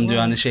olursan diyor,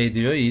 hani şey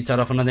diyor, iyi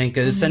tarafına denk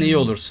gelirsen iyi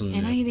olursun It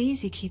diyor. ain't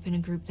easy keeping a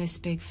group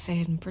this big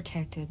fed and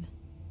protected.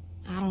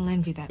 I don't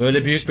envy that.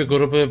 Böyle büyük bir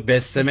grubu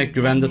beslemek,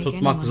 güvende Make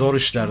tutmak anyone zor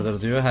trust.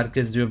 işlerdir diyor.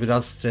 Herkes diyor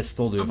biraz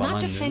stresli oluyor I'm not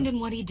falan diyor. defending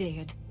what he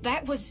did. That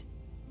was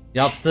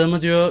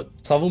Yaptığımı diyor I'm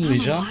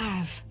savunmayacağım.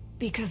 alive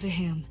because of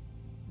him.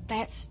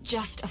 That's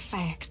just a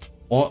fact.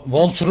 O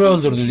Walter'ı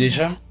öldürdü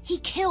diyeceğim. He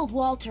killed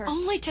Walter.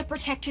 Only to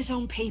protect his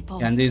own people.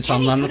 Kendi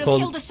insanlarını Kenny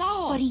could have killed us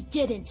all. But he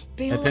didn't.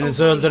 Bill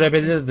Hepinizi overreacted.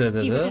 öldürebilirdi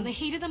He was in dedi.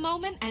 the heat of the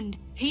moment and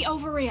he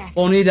overreacted.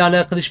 Onunla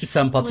alakalı hiçbir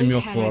sempatim Luke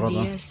yok had bu arada.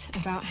 ideas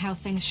about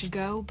how things should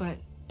go, but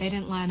they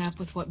didn't line up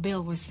with what Bill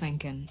was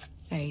thinking.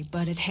 They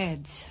butted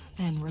heads.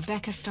 Then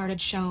Rebecca started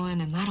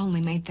showing, and that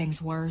only made things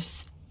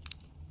worse.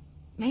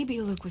 Maybe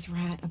Luke was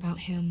right about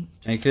him.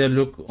 Belki de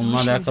Luke onunla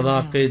alakalı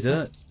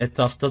hakkıydı.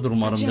 Etraftadır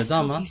umarım I just dedi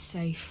ama hope he's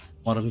safe.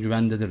 umarım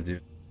güvendedir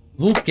diyor.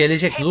 Luke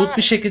gelecek. Luke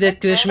bir şekilde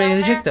etkileşime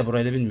gelecek de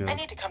burayla bilmiyorum.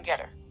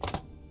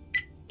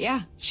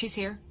 Yeah, she's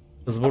here.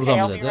 Kız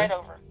burada mı dedi.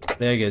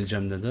 Buraya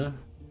geleceğim dedi.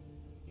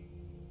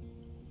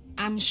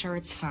 I'm sure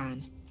it's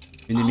fine.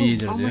 Benim iyidir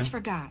diyor. Almost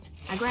forgot.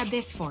 I grabbed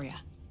this for you.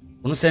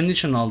 Bunu senin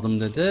için aldım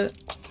dedi.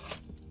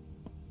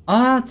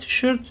 Aa,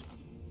 tişört.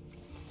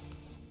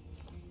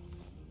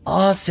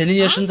 Aa, senin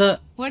yaşında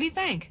What do you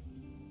think?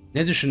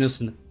 ne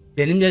düşünüyorsun?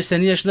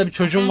 Senin yaşında bir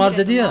çocuğun var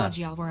dedi ya.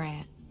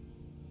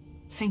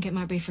 Think it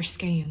might be for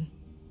skiing.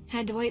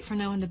 Had to wait for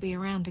no one to be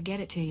around to get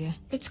it to you.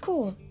 It's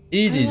cool.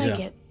 İyi I diyeceğim.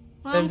 like it.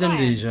 Well, I'm Sevdim glad.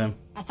 diyeceğim.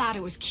 I thought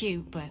it was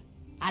cute, but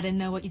I didn't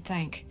know what you'd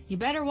think. You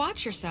better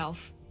watch yourself.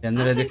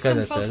 Kendine I think dikkat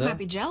some et folks dedi. might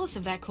be jealous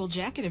of that cool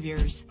jacket of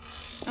yours.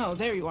 Oh,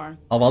 there you are.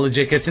 Havalı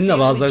ceketinle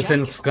bazıları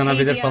seni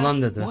kıskanabilir Hey,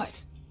 falan dedi.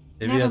 What?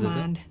 Seviyor Never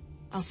dedi. mind.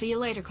 I'll see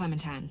you later,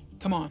 Clementine.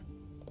 Come on.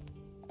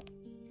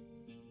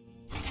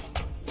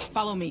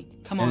 Follow me.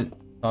 Come Beni on.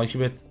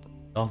 takip et.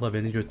 Silahla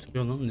beni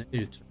götürüyor lan. Nereye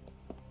götürüyor?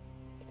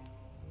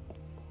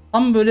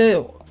 Tam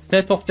böyle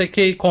State of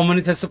Decay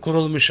komünitesi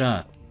kurulmuş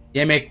ha.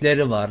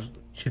 Yemekleri var,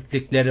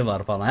 çiftlikleri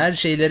var falan. Her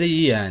şeyleri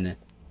iyi yani.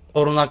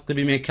 Korunaklı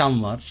bir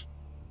mekan var.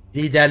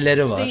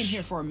 Liderleri Stay in var.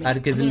 here for a minute.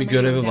 Herkesin I'm bir gonna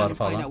make görevi your way var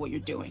down and find falan. out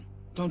what you're doing.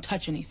 Don't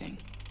touch anything.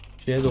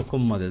 Şeye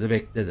dokunma dedi,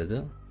 bekle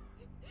dedi.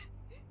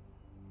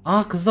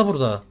 Aa, kız da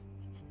burada.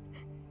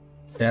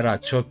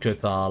 Serhat çok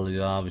kötü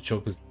ağlıyor abi,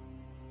 çok üzüldüm.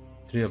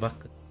 Şuraya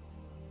bak.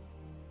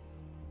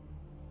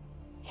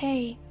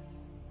 Hey.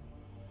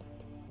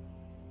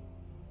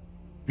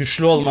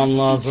 Güçlü olman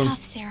lazım. Tough,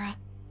 Sarah.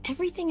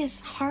 Everything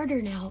is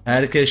harder now.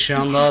 Herkes şu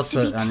an You daha have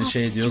to be hani tough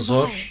şey to diyor, survive.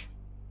 zor.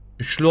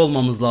 Güçlü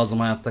olmamız lazım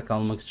hayatta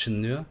kalmak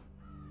için diyor.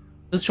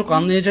 Kız çok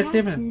anlayacak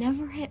değil mi? You've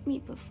never hit me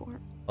before.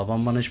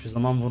 Babam bana hiçbir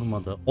zaman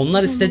vurmadı.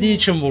 Onlar istediği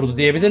için vurdu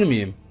diyebilir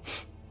miyim?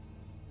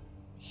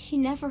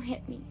 He never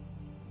hit me.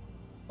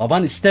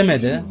 Baban I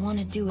istemedi. didn't want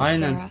to do it, Aynen.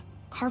 Sarah.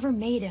 Carver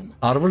made him.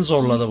 Carver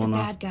zorladı He's the bunu.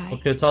 bad guy, O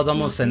kötü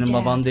adam o, not senin your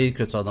baban dad. değil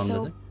kötü adam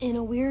So, dedi. in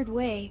a weird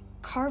way,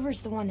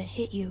 Carver's the one that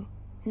hit you,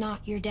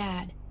 not your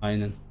dad.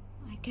 Aynen.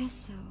 I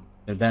guess so.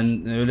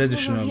 Ben öyle Carver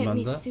düşünüyorum hit ben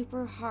me de.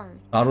 super hard.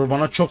 Carver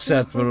bana It çok still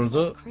sert hurts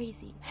vururdu. like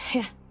crazy.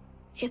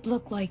 It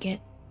looked like it.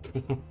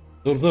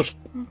 Dur. Well,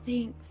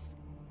 thanks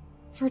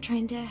for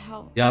trying to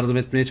help. Yardım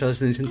etmeye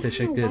çalıştığın için I don't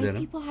teşekkür know why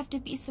ederim. people have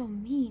to be so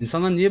mean.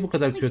 İnsanlar niye bu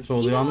kadar Like, kötü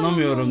oluyor even when I'm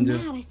anlamıyorum really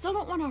diyor. mad, I still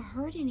don't want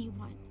to hurt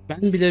anyone.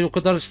 Ben bile o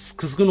kadar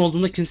kızgın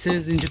olduğumda kimseye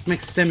incitmek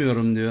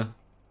istemiyorum diyor.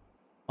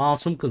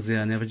 Masum kız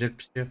yani, yapacak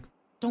bir şey yok.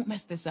 Don't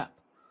mess this up.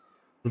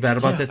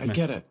 Berbat Yeah, etme. I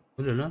get it.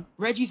 Öyle lan.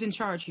 Reggie's in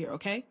charge here,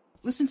 okay?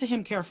 Listen to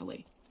him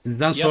carefully.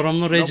 Sizden Yep,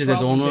 sorumlu no Reggie dedi.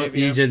 problem, Onu Dave,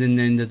 iyice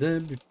dinleyin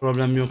dedi. Bir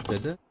problem yok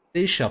dedi.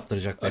 De iş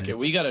yaptıracak belli.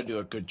 Okay, we gotta do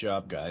a good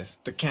job, guys.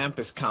 The camp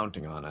is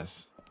counting on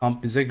us.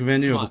 Kamp bize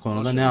güveniyor Come bu on, konuda.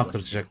 I'll Ne show you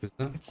yaptıracak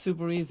bize? It's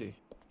super easy.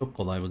 Çok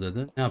kolay bu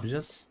dedi. Ne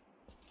yapacağız?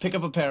 Pick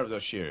up a pair of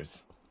those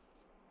shears.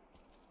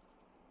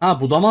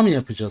 Ha, budama mı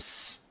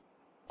yapacağız?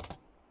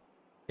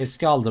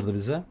 Eski aldırdı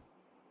bize.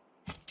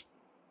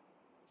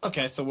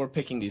 Okay, so we're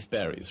picking these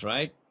berries,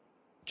 right?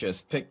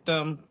 Just pick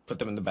them, put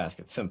them in the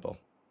basket. Simple.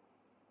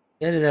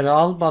 Derileri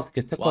al,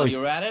 baskete While koy.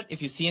 you're at it,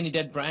 if you see any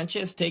dead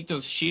branches, take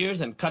those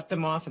shears and cut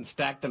them off and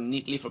stack them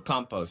neatly for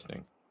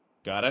composting.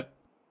 Got it?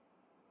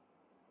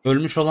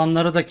 Ölmüş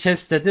olanları da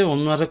kes dedi.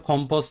 Onları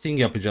composting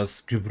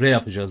yapacağız. Gübre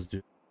yapacağız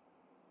diyor.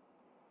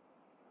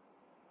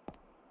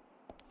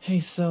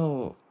 Hey,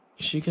 so,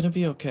 is she gonna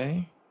be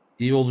okay?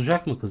 İyi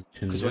olacak mı kız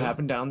için Because diyor. what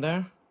happened down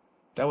there?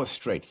 That was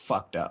straight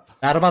fucked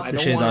up. Berbat I bir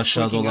don't şeydi want her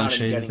aşağıda freaking olan out and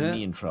şeydi getting me de.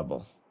 in trouble.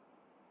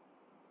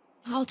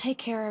 I'll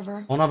take care of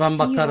her. Ona ben You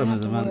don't bakarım have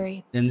dedim. to Ben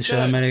worry.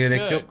 endişelenmene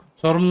gerek good. yok.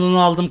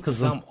 Sorumluluğunu aldım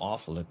kızım. I'm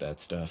awful at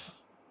that stuff.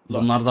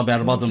 Look, Bunlar da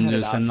berbadım things diyor.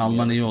 headed Senin out for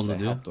me alman ever iyi since oldu I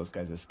diyor. helped those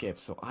guys escape,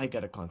 so I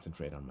gotta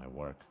concentrate on my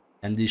work.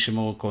 Kendi işime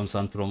o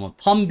konsantre olma.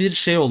 Tam bir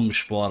şey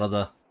olmuş bu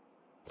arada.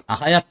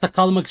 Ha, hayatta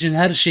kalmak için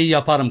her şeyi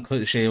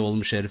yaparım şey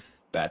olmuş herif.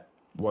 That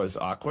was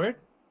awkward.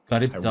 I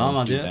Garipti won't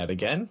ama do diyor. that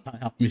again.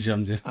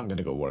 Yapmayacağım diyor. I'm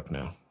gonna go work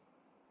now.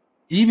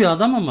 İyi bir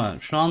adam ama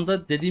şu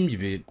anda dediğim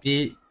gibi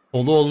bir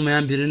kolu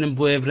olmayan birinin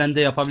bu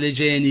evrende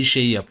yapabileceği en iyi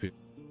şeyi yapıyor.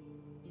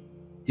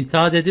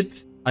 İtaat edip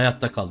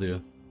hayatta kalıyor.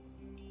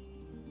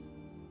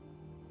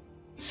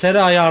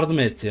 Sera yardım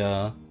et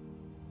ya.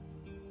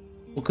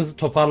 Bu kızı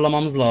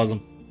toparlamamız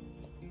lazım.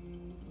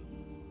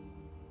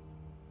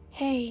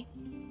 Hey.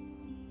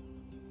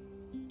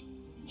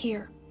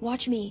 Here,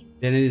 watch me.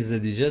 Beni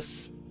izle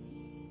diyeceğiz.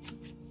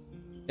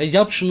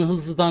 Yap şunu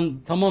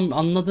hızlıdan. Tamam,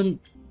 anladım.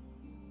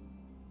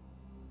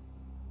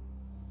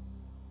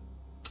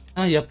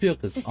 Ha, yapıyor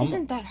kız. This Ama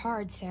isn't that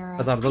hard, Sarah.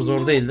 kadar da I zor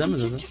know, değil, değil mi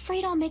I'm dedi? just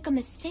afraid I'll make a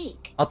mistake.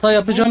 Hata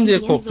yapacağım It diye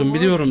won't be the end of the korktum,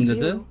 world biliyorum if you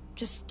dedi. do.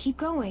 Just keep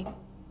going.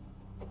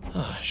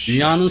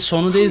 Dünyanın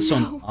sonu değil Oh,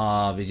 son. no.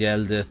 Abi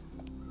geldi.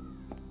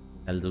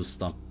 Geldi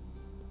ustam.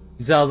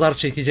 Bize azar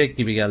çekecek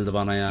gibi geldi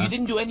bana ya. You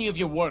didn't do any of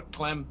your work,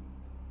 Clem.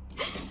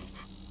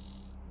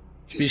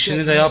 Bir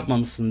işini de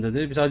yapmamışsın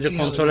dedi. Sadece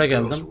kontrole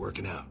geldim.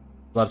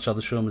 Bunlar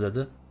çalışıyor mu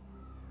dedi.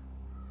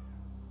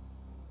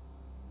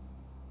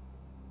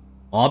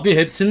 Abi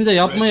hepsini de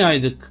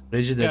yapmayaydık.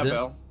 Reggie Yeah, dedi.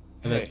 Bill.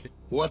 Evet.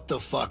 What the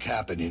fuck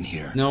happened in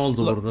here? Ne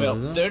oldu Look, burada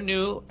Bill, dedi. they're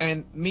new,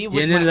 and me with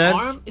Yeniler. my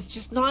arm, it's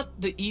just not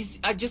the easy.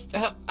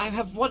 I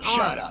have one Shut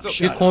arm. up, The-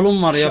 shut Bir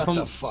kolum var, up. Shut yapam.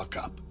 the fuck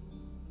up.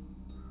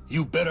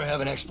 You better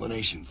have an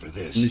explanation for Bunun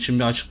this. için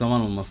bir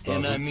açıklaman olması And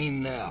I lazım.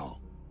 mean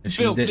now.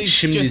 Şimdi, please,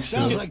 şimdi just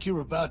istiyorum. Sounds like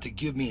you're about to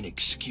give me an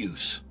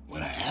excuse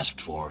when I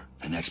asked for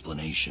an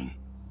explanation.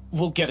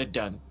 We'll get it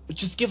done.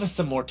 Just give us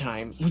some more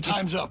time.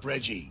 Time's up,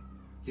 Reggie.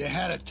 You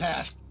had a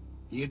task.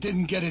 You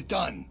didn't get it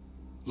done.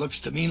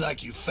 Looks to me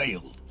like you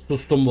failed.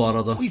 Sustum bu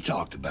arada. We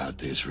talked about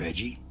this,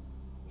 Reggie.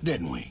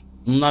 Didn't we?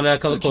 Bununla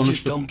alakalı But you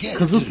just konuştuk. don't get it,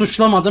 Kızı do you?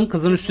 suçlamadım.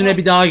 Kızın üstüne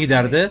bir daha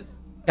giderdi.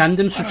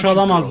 Kendim Why suç don't you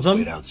girls alamazdım.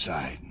 wait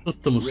outside?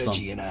 Sustum ustam.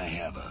 Reggie and I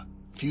have a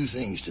few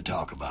things to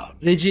talk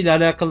about. Reggie ile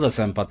alakalı da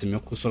sempatim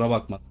yok. Kusura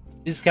bakma.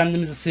 Biz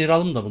kendimizi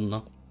sıyıralım da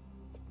bundan.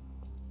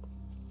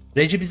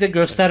 Reggie bize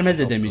gösterme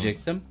de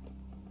demeyecektim.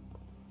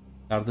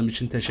 Yardım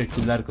için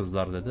teşekkürler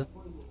kızlar dedi.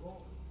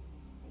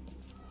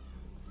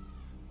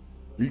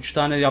 3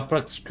 tane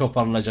yaprak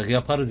koparılacak.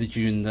 Yaparız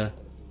 2 günde.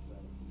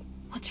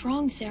 What's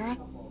wrong, Sarah?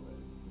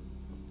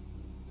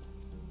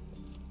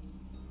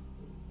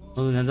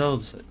 Neden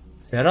oldu?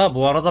 Sera,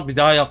 bu arada bir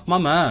daha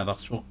yapmam ha.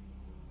 Bak çok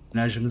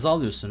enerjimizi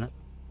alıyorsun ha.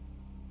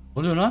 Ne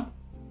oluyor lan?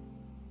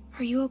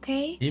 Are you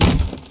okay? İyi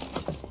misin?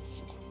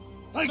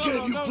 I gave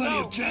you plenty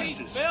of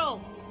chances. Bill,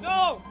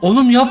 no,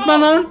 Oğlum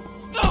yapma lan.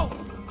 no,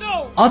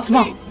 no.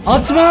 Atma.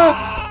 Atma.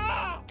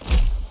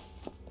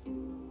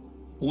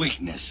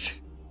 Weakness,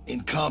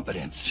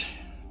 incompetence.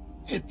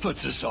 It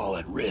puts us all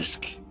at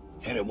risk,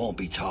 and it won't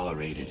be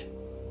tolerated.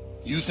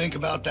 You think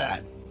about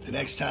that the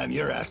next time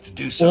you're asked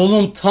to do something.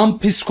 Oğlum tam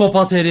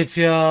psikopat herif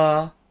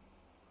ya.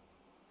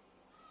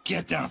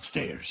 Get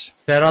downstairs.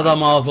 Sera da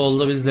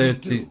mahvoldu, biz de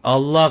öttük.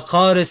 Allah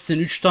kahretsin,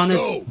 3 tane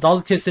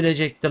dal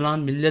kesilecekti lan.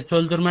 Millet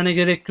öldürmene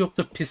gerek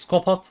yoktu,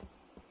 psikopat.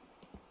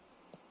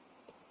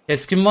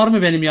 Keskin var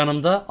mı benim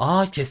yanımda?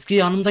 Aa, keskin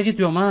yanımda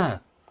gidiyorum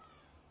ha.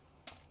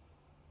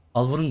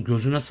 Alvar'ın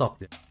gözüne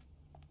saplıyor.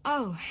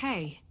 Oh,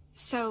 hey.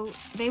 So,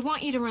 they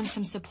want you to run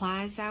some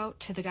supplies out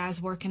to the guys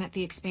working at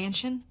the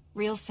expansion.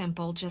 Real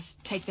simple,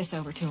 just take this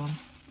over to them.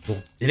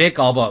 Direkt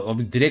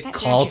abi direkt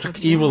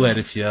kaotik evil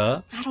herif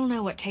ya. I don't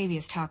know what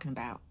Tavia's talking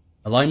about.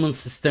 Alignment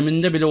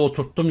sisteminde bile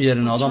oturttum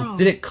yerine. Adam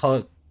direkt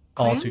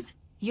kaotik.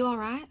 You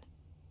alright?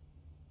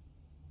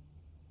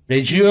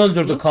 Reggie'yi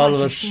öldürdü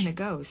Calvert.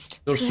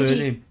 Dur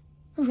söyleyeyim.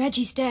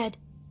 Reggie's dead.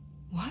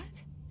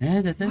 What?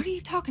 Ne dedi? What are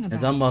you talking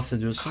about? Neden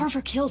bahsediyorsun?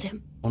 Carver killed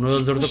him. Onu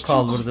öldürdü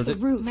Calvert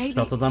dedi.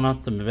 Çatıdan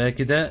attım.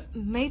 Belki de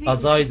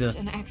kazaydı.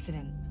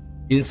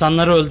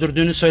 İnsanları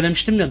öldürdüğünü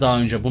söylemiştim ya daha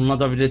önce. Bununla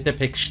da birlikte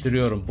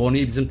pekiştiriyorum.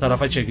 Bonnie'yi bizim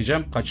tarafa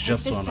çekeceğim.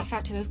 Kaçacağız sonra.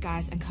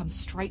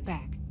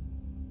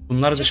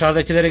 Bunları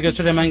dışarıdakilere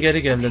götür, hemen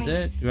geri gel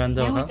dedi.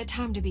 Güvende bak.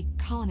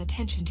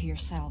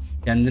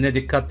 Kendine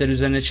dikkatleri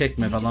üzerine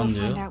çekme falan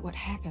diyor.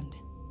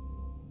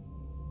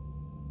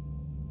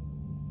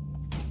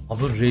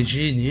 Abi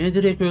Reggie'yi niye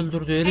direkt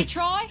öldürdü herif? Hey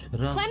Troy,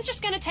 Clem's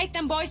just gonna take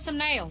them boys some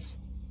nails.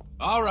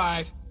 All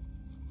right.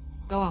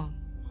 Go on.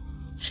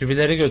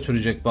 Çivileri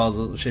götürecek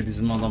bazı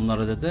bizim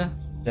adamlara dedi.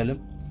 Gidelim.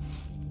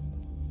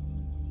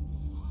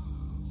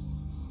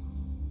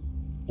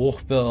 Oh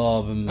be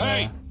abim be.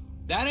 Hey,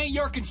 that ain't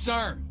your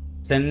concern.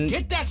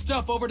 Get that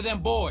stuff over to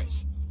them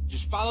boys.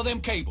 Just follow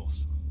them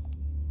cables.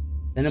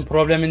 Senin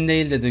problemin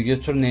değil dedi.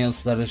 Götür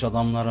Nails'ları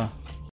adamlara.